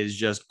it is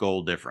just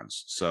goal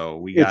difference. So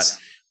we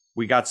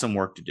got some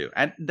work to do.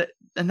 And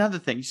another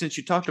thing, since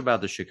you talked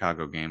about the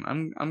Chicago game,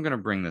 I'm going to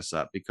bring this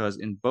up, because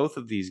in both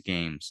of these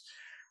games,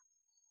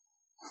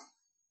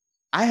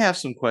 I have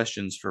some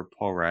questions for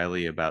Paul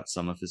Riley about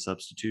some of his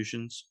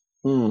substitutions.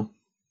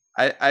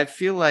 I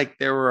feel like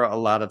there were a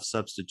lot of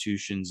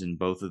substitutions in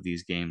both of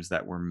these games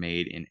that were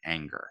made in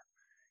anger.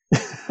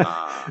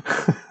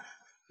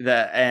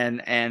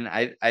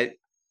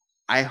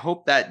 I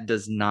hope that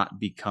does not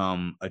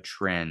become a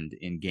trend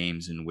in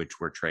games in which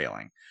we're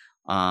trailing.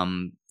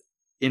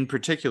 In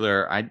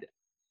particular,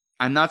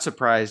 I'm not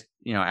surprised,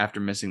 after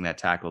missing that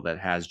tackle that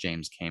Has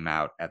James came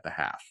out at the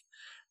half.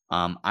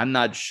 I'm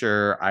not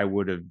sure I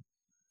would have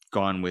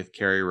gone with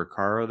Kerry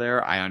Recaro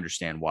there. I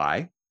understand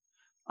why.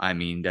 I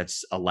mean,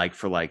 that's a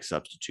like-for-like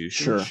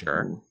substitution.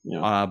 Sure.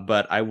 Yeah.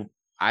 But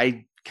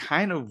I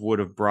kind of would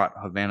have brought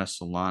Havana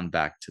Solon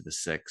back to the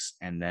 6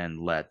 and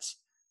then let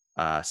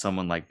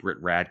someone like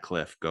Britt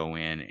Radcliffe go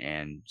in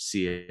and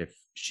see if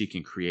she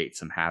can create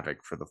some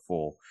havoc for the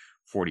full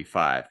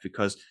 45.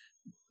 Because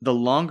the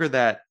longer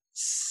that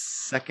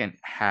second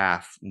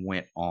half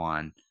went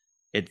on,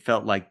 it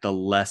felt like the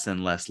less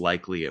and less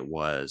likely it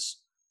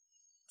was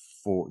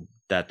for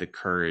that the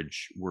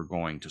Courage were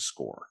going to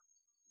score.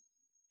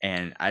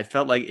 And I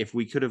felt like if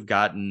we could have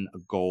gotten a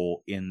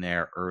goal in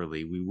there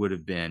early, we would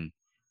have been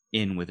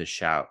in with a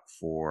shout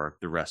for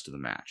the rest of the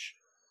match.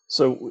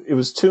 So it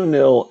was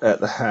 2-0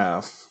 at the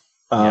half.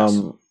 Yes.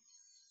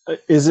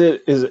 Is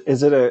it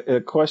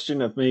a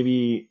question of,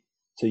 maybe,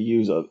 to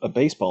use a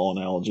baseball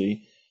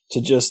analogy,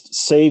 to just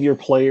save your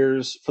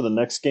players for the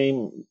next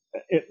game,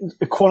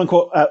 quote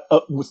unquote,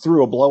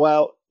 through a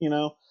blowout,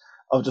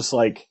 of just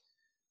like,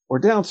 we're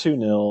down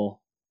 2-0,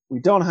 we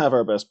don't have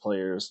our best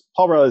players.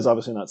 Paul Riley is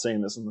obviously not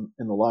saying this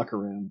in the locker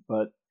room,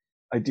 but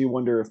I do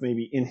wonder if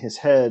maybe in his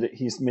head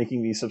he's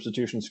making these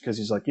substitutions because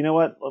he's like, you know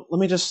what, let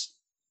me just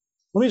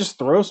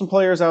throw some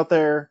players out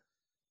there.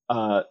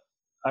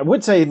 I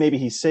would say maybe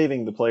he's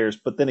saving the players,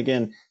 but then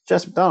again,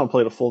 Jess McDonald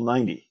played a full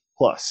 90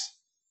 plus,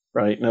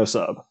 right? No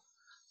sub.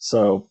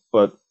 So,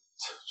 but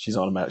she's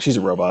automatic. She's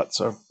a robot,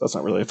 so that's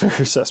not really a fair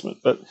assessment.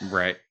 But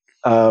right.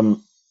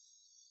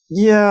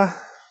 Yeah.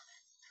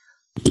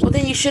 Well,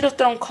 then you should have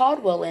thrown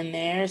Caldwell in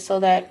there so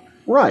that.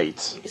 Right.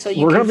 So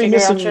you can figure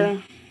out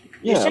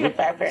your center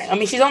back pair. I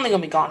mean, she's only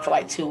going to be gone for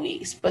like 2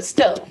 weeks, but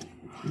still.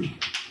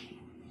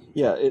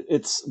 Yeah,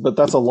 but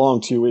that's a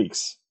long 2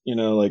 weeks.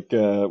 Like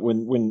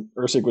when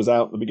Ursig was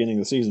out at the beginning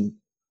of the season,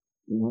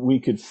 we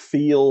could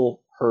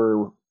feel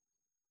her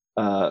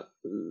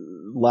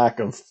lack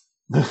of.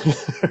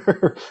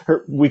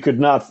 We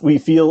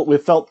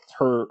felt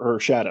her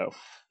shadow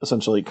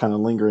essentially kind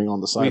of lingering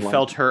on the sideline. We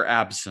felt her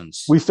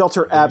absence. I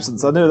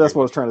knew that's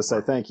what I was trying to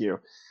say. Thank you.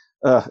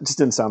 It just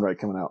didn't sound right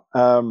coming out.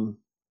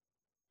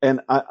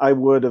 And I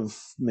would have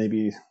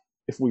maybe,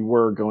 if we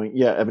were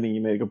going, Ebony, you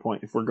made a good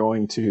point. If we're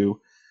going to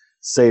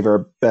save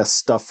our best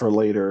stuff for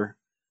later,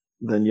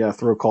 then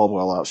throw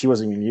Caldwell out. She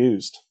wasn't even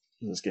used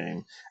in this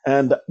game.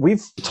 And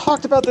we've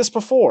talked about this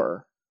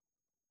before,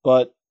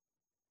 but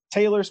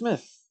Taylor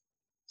Smith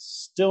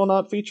still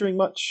not featuring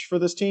much for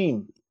this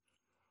team.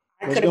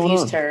 I could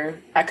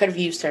have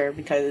used her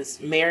because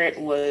Merritt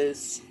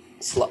was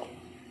slow.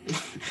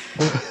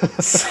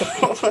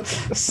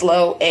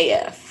 Slow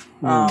AF.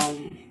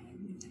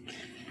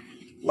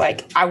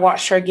 Like I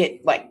watched her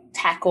get like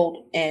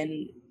tackled,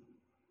 and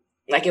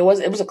like it was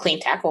a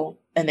clean tackle,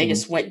 and they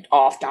just went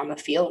off down the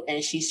field,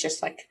 and she's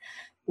just like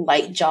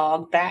light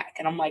jog back,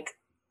 and I'm like,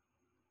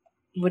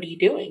 what are you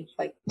doing?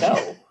 Like,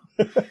 go.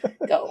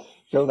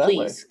 Go that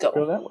please, way.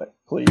 Go that way,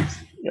 please.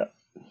 Yeah.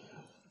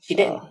 She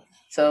didn't.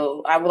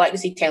 So I would like to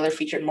see Taylor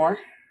featured more.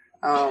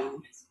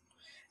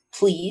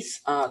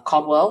 Please,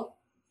 Caldwell.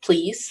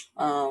 Please.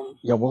 Well,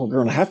 we're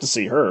going to have to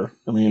see her.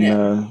 I mean,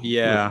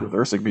 with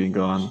Ursig being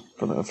gone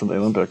from the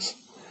Olympics.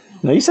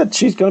 Now, you said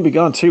she's going to be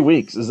gone 2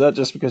 weeks. Is that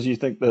just because you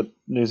think that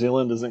New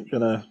Zealand isn't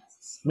going to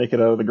make it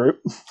out of the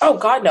group? Oh,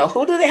 God, no.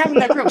 Who do they have in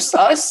their group?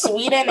 Us,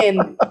 Sweden,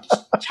 and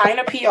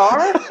China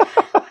PR?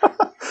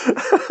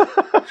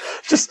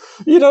 Just,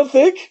 you don't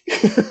think?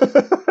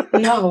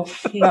 No.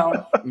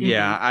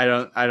 Yeah, I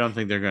don't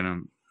think they're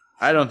gonna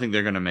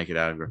make it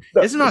out of the group.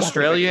 Isn't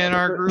Australia in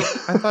our group?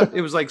 I thought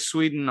it was like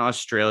Sweden,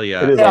 Australia.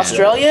 Is it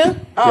Australia?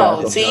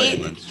 Oh,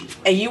 see?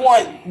 And you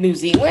want New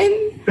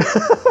Zealand?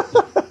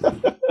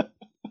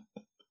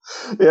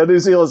 Yeah, New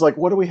Zealand's like,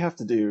 what do we have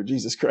to do?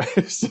 Jesus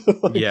Christ.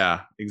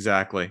 Yeah,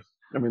 exactly.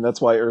 I mean, that's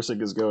why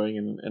Ursig is going,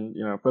 and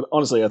but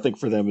honestly, I think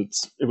for them, it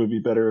would be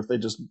better if they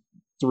just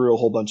threw a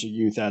whole bunch of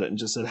youth at it and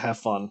just said, have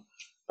fun.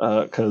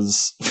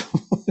 Because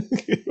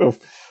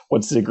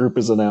once the group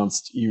is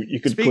announced, you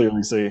could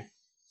clearly see.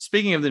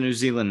 Speaking of the New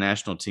Zealand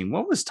national team,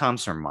 what was Tom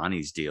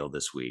Sermanni's deal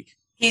this week?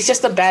 He's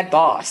just a bad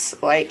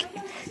boss. Like,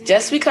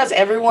 just because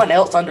everyone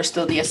else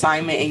understood the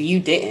assignment and you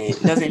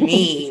didn't doesn't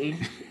mean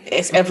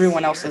it's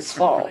everyone else's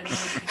fault.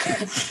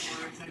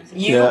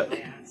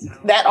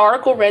 That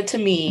article read to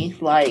me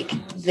like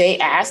they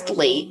asked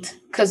late,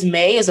 because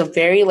May is a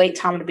very late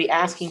time to be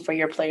asking for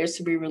your players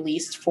to be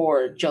released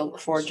for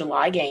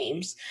July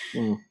games.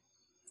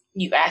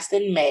 You asked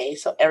in May,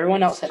 so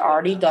everyone else had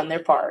already done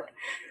their part.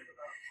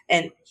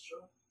 And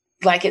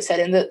like it said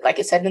in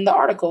the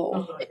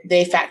article,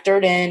 they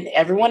factored in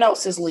everyone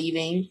else is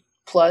leaving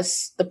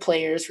plus the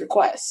players'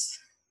 requests.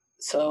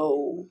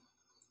 So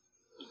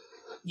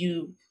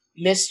you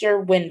missed your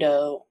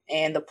window,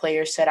 and the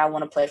players said, I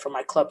want to play for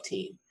my club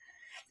team.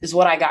 This is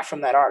what I got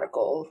from that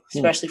article,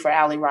 especially for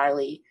Ali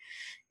Riley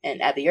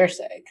and Abby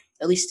Ursig,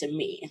 at least to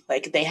me.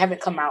 Like, they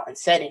haven't come out and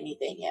said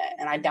anything yet,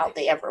 and I doubt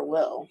they ever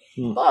will.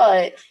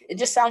 But it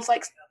just sounds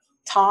like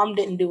Tom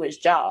didn't do his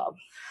job.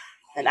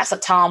 And that's a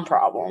Tom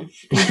problem.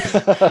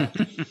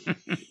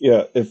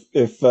 Yeah,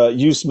 if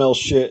you smell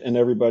shit and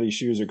everybody's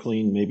shoes are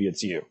clean, maybe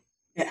it's you.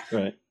 Yeah.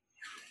 Right.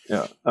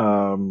 Yeah.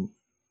 Oh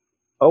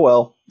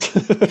well.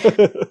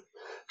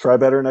 Try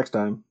better next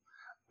time.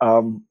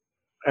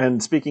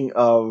 And speaking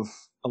of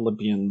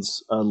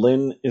Olympians,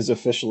 Lynn is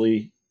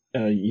officially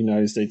a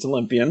United States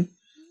Olympian.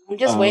 I'm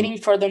just waiting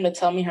for them to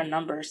tell me her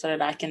number so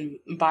that I can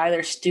buy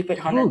their stupid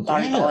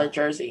 $130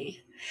 jersey.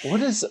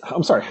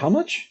 I'm sorry, how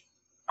much?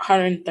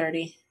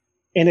 $130.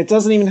 And it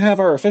doesn't even have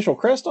our official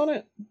crest on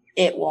it?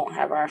 It won't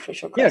have our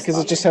official crest. Yeah,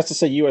 because it just has to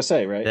say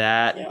USA, right?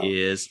 That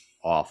is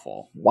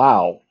awful.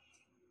 Wow.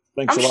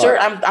 Thanks a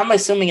lot. I'm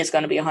assuming it's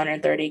going to be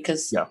 130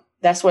 because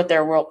that's what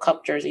their World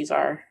Cup jerseys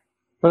are.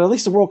 But at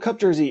least the World Cup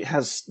jersey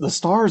has the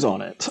stars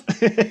on it.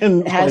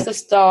 And it has the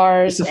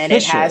stars, and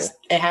it has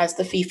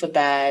the FIFA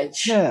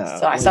badge. Yeah,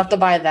 so I still have to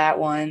buy that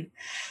one.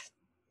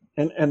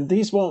 And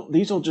these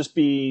will just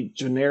be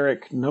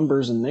generic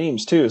numbers and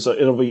names too. So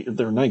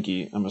they're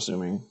Nike, I'm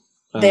assuming.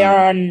 They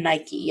are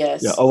Nike,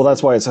 yes. Yeah. Oh, well,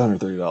 that's why it's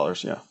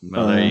 $130. Yeah.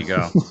 Well, there you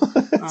go.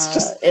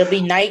 It'll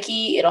be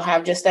Nike. It'll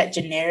have just that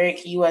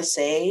generic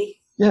USA.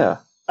 Yeah.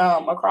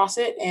 Across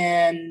it,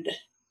 and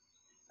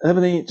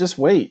Ebony, just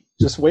wait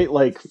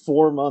like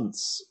 4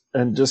 months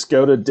and just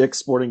go to Dick's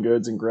Sporting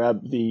Goods and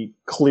grab the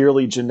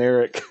clearly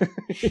generic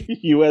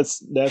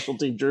U.S. national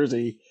team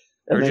jersey.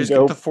 Or just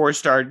get the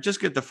 4-star.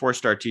 Just get the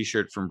 4-star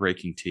T-shirt from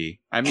Breaking Tea.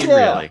 I mean,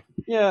 really.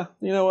 Yeah.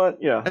 You know what?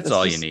 Yeah. That's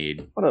all you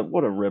need. What a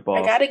ripoff.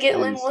 I gotta get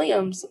Lynn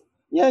Williams.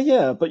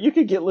 Yeah. But you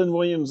could get Lynn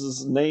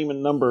Williams' name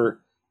and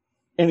number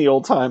any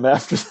old time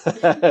after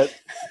that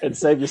and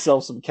save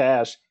yourself some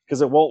cash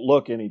because it won't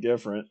look any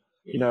different.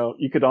 You know,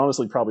 you could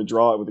honestly probably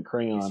draw it with a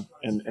crayon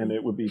and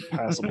it would be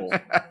passable.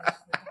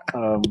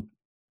 I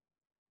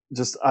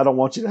don't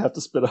want you to have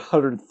to spend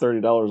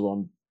 $130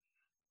 on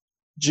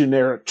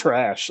generic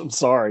trash. I'm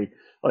sorry.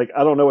 Like,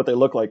 I don't know what they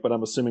look like, but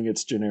I'm assuming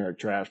it's generic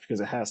trash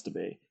because it has to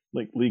be.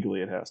 Like,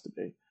 legally it has to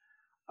be.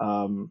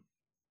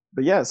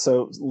 But yeah,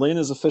 so Lynn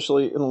is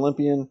officially an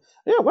Olympian.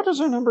 Yeah, what is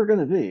her number going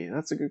to be?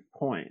 That's a good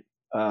point.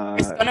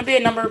 It's going to be a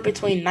number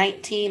between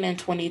 19 and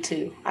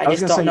 22. I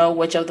just don't know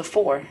which of the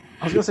four.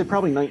 I was going to say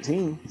probably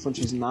 19, since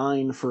she's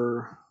 9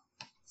 for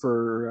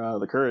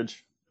the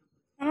Courage.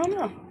 I don't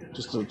know.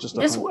 Just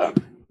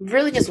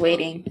really just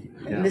waiting.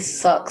 Yeah. This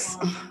sucks.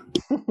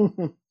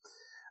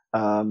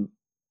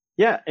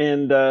 Yeah,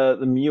 and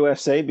the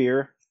USA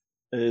beer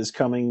is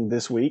coming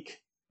this week.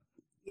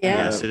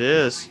 Yeah. Yes, it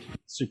is.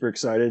 Super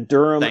excited.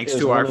 Durham. Thanks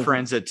to our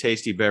friends at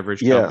Tasty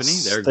Beverage Company.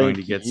 They're going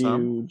to get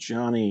some.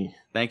 Johnny.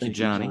 Thank you,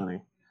 Johnny.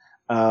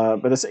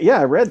 But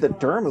I read that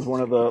Durham is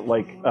one of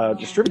the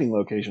distributing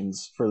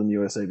locations for the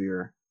USA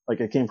beer. Like,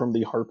 it came from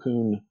the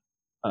Harpoon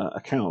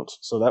account,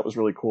 so that was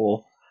really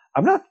cool.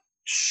 I'm not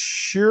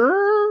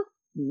sure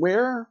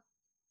where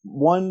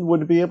one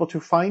would be able to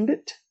find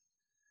it.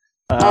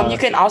 You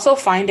can also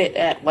find it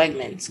at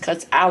Wegmans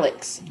because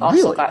Alex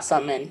also got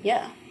some in.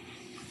 Yeah.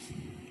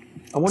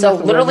 So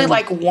literally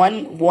like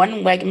one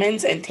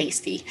Wegmans and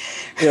Tasty.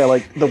 Yeah,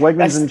 like the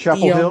Wegmans in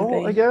Chapel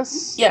Hill, I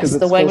guess. Yes,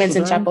 the Wegmans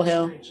in Chapel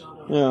Hill.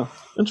 Yeah,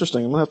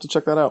 interesting. I'm gonna have to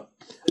check that out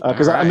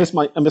because I missed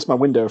my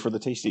window for the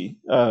Tasty.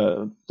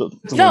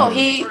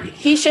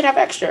 He should have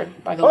extra.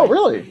 By the way. Oh,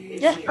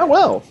 really? Yeah. Oh,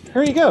 well,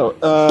 here you go.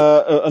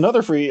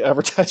 Another free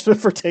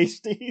advertisement for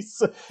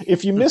Tasties.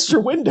 If you missed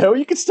your window,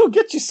 you can still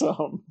get you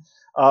some.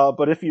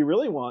 But if you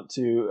really want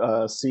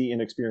to see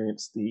and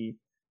experience the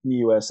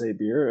USA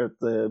beer,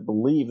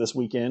 believe this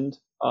weekend,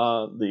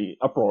 the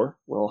Uproar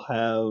will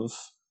have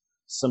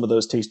some of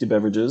those tasty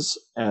beverages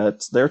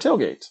at their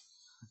tailgate.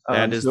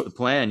 That is the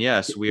plan.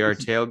 Yes, we are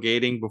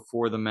tailgating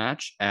before the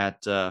match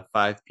at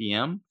 5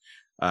 p.m.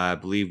 I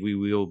believe we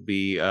will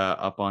be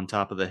up on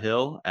top of the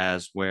hill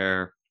as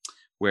where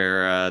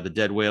the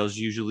Dead Whales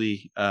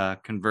usually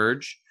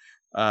converge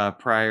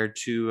prior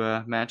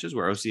to matches,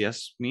 where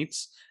OCS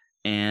meets,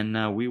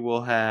 and we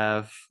will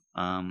have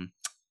some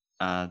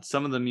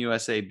of the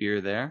USA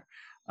beer there.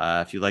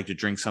 If you'd like to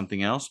drink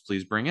something else,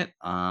 please bring it.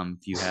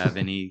 If you have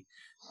any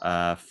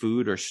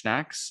food or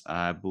snacks,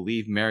 I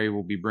believe Mary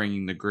will be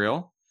bringing the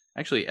grill.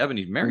 Actually,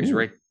 Ebony, Mary's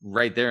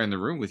right there in the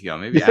room with you.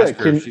 Maybe ask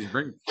her if she's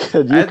bringing.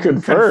 Can you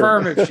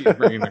confirm if she's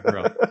bringing the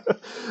grill?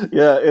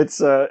 Yeah, it's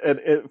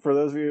for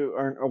those of you who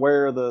aren't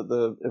aware of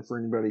if for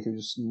anybody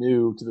who's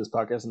new to this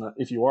podcast, and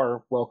if you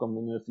are, welcome,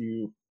 and if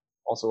you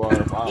also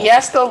are, wow.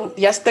 Yes,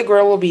 the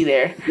grill will be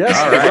there.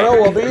 Yes, the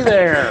grill will be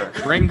there.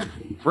 Bring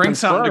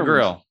something to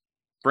grill.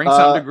 Bring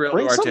something to grill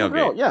to our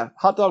tailgate. Yeah,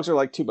 hot dogs are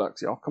like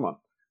 $2, y'all. Come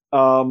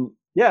on.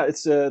 Yeah,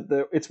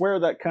 it's where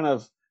that kind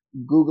of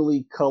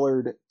googly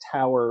colored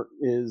tower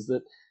is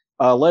that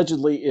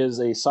allegedly is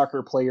a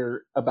soccer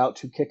player about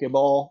to kick a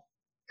ball.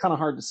 Kind of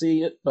hard to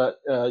see it, but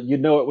you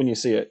know it when you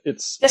see it.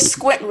 It's just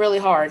squint really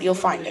hard, you'll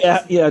find it.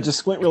 Yeah, just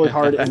squint really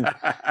hard and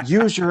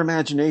use your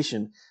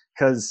imagination,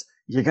 because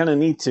you're gonna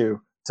need to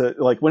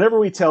like, whenever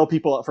we tell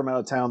people from out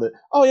of town that,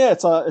 oh yeah,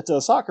 it's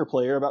a soccer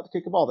player about to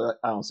kick a ball, they're like,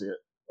 I don't see it.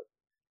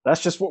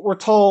 That's just what we're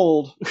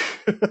told.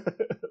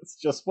 It's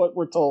just what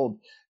we're told.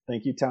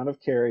 Thank you, Town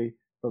of Cary,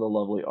 for the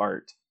lovely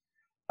art.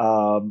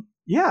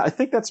 Yeah, I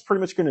think that's pretty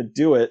much going to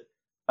do it.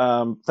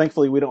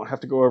 Thankfully, we don't have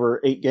to go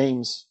over 8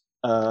 games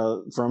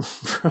from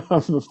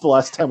the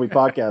last time we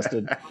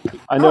podcasted.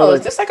 I know.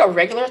 Is this like a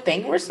regular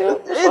thing we're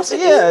still? I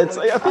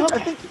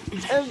think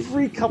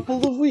every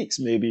couple of weeks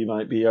maybe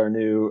might be our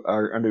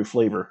new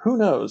flavor. Who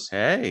knows?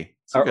 Hey,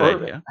 it's a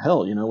good idea.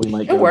 Hell, we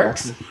might. It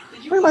works.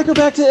 We might go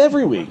back to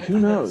every week. Who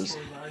knows?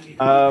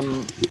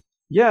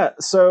 Yeah,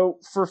 so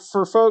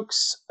for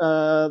folks,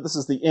 this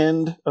is the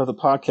end of the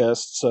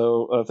podcast.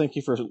 So thank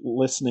you for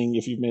listening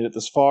if you've made it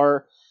this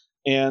far.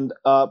 And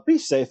be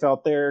safe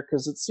out there,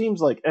 because it seems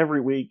like every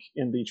week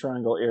in the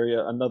Triangle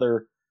area,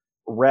 another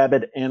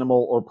rabid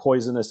animal or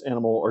poisonous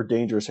animal or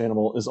dangerous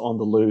animal is on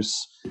the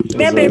loose.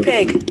 Man-bear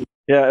pig.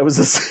 Yeah, it was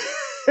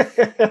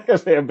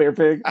a bear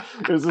pig.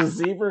 It was a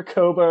zebra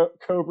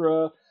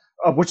cobra,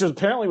 which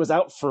apparently was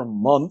out for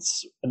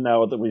months. And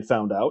now that we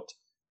found out,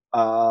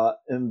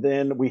 and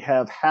then we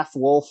have half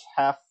wolf,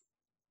 half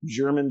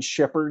German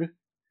Shepherd.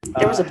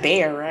 There was a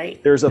bear,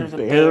 right? There's a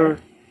bear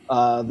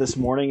this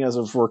morning as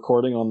of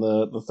recording on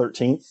the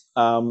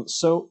 13th.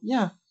 So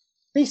yeah,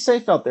 be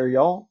safe out there,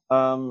 y'all,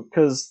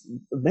 because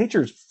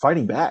nature's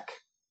fighting back.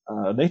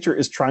 Nature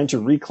is trying to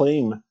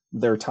reclaim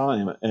their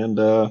time, and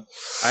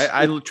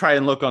I try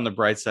and look on the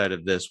bright side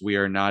of this. We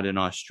are not in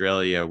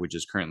Australia, which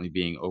is currently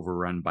being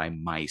overrun by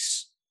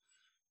mice.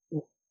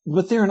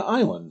 But they're an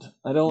island.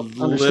 I don't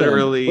understand.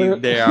 Literally,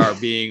 they are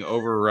being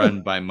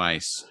overrun by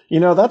mice. You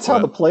know, that's how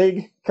the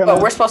plague kind of...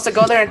 But we're supposed to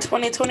go there in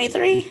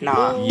 2023?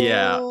 Nah.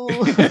 Yeah.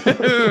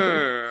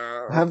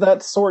 Have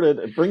that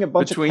sorted. Bring a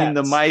bunch of cats.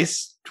 The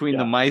mice,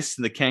 the mice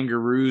and the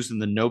kangaroos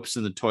and the nopes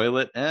in the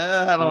toilet.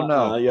 I don't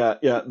know.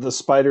 Yeah. The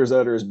spiders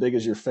that are as big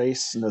as your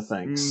face. No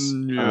thanks.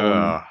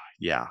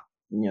 Yeah.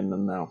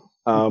 No.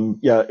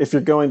 Yeah. If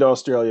you're going to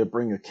Australia,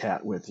 bring a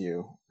cat with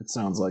you. It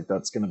sounds like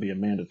that's going to be a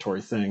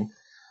mandatory thing.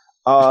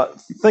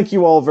 Thank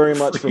you all very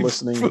much for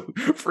listening.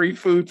 Free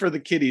food for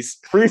the kitties.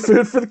 Free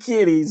food for the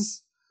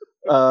kitties.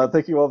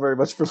 Thank you all very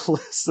much for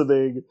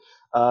listening.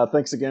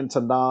 Thanks again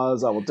to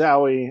Nas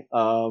Awadawi,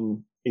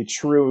 a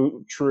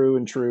true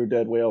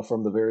dead whale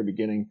from the very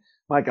beginning.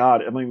 My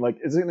God, I mean, like,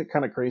 isn't it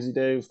kind of crazy,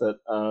 Dave,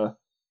 that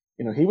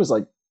he was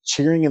like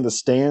cheering in the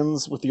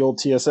stands with the old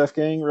TSF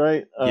gang,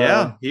 right?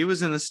 Yeah, he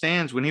was in the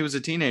stands when he was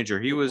a teenager.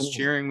 He was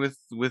cheering with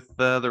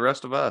the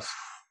rest of us.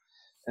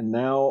 And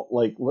now,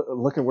 like,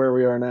 look at where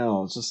we are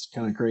now. It's just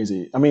kind of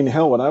crazy. I mean,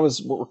 hell, when I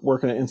was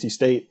working at NC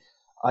State,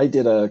 I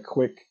did a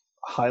quick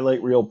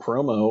highlight reel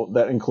promo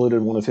that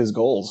included one of his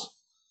goals,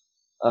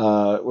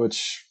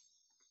 which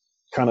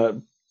kind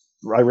of,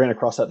 I ran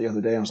across that the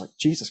other day. And I was like,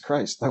 Jesus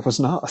Christ, that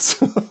was Nas.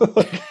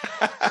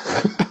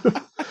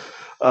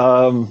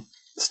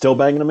 Still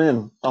banging them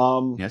in.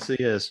 Yes, he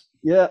is.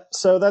 Yeah,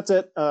 so that's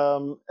it.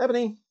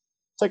 Ebony,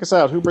 take us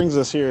out. Who brings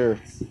us here?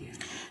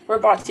 We're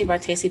brought to you by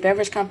Tasty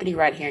Beverage Company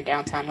right here in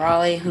downtown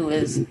Raleigh, who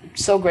is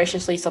so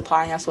graciously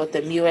supplying us with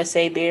the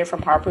USA beer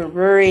from Harpoon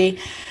Brewery.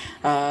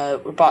 We're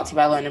brought to you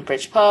by London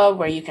Bridge Pub,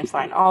 where you can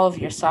find all of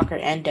your soccer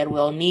and Dead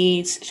Whale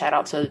needs. Shout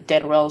out to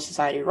Dead Whale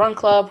Society Run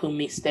Club, who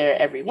meets there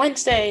every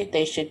Wednesday.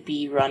 They should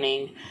be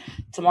running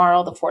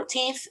tomorrow, the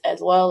 14th,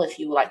 as well. If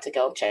you would like to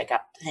go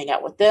hang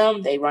out with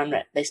them, they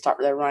start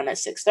their run at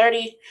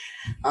 6:30.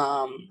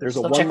 There's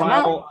so a check them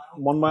out.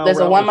 1 mile. There's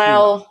a 1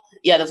 mile.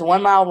 Yeah, there's a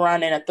 1 mile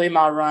run and a 3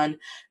 mile run.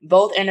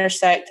 Both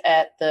intersect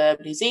at the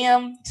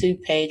museum to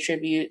pay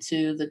tribute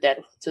to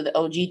the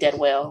OG Dead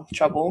Whale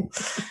Trouble.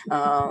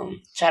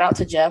 Shout out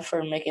to Jeff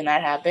for making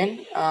that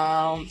happen.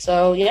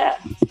 So yeah.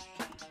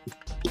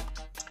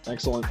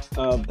 Excellent.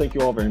 Thank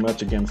you all very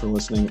much again for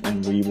listening,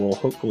 and we will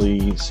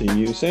hopefully see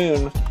you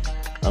soon.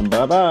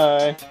 Bye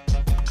bye.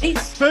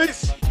 Peace.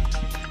 Peace.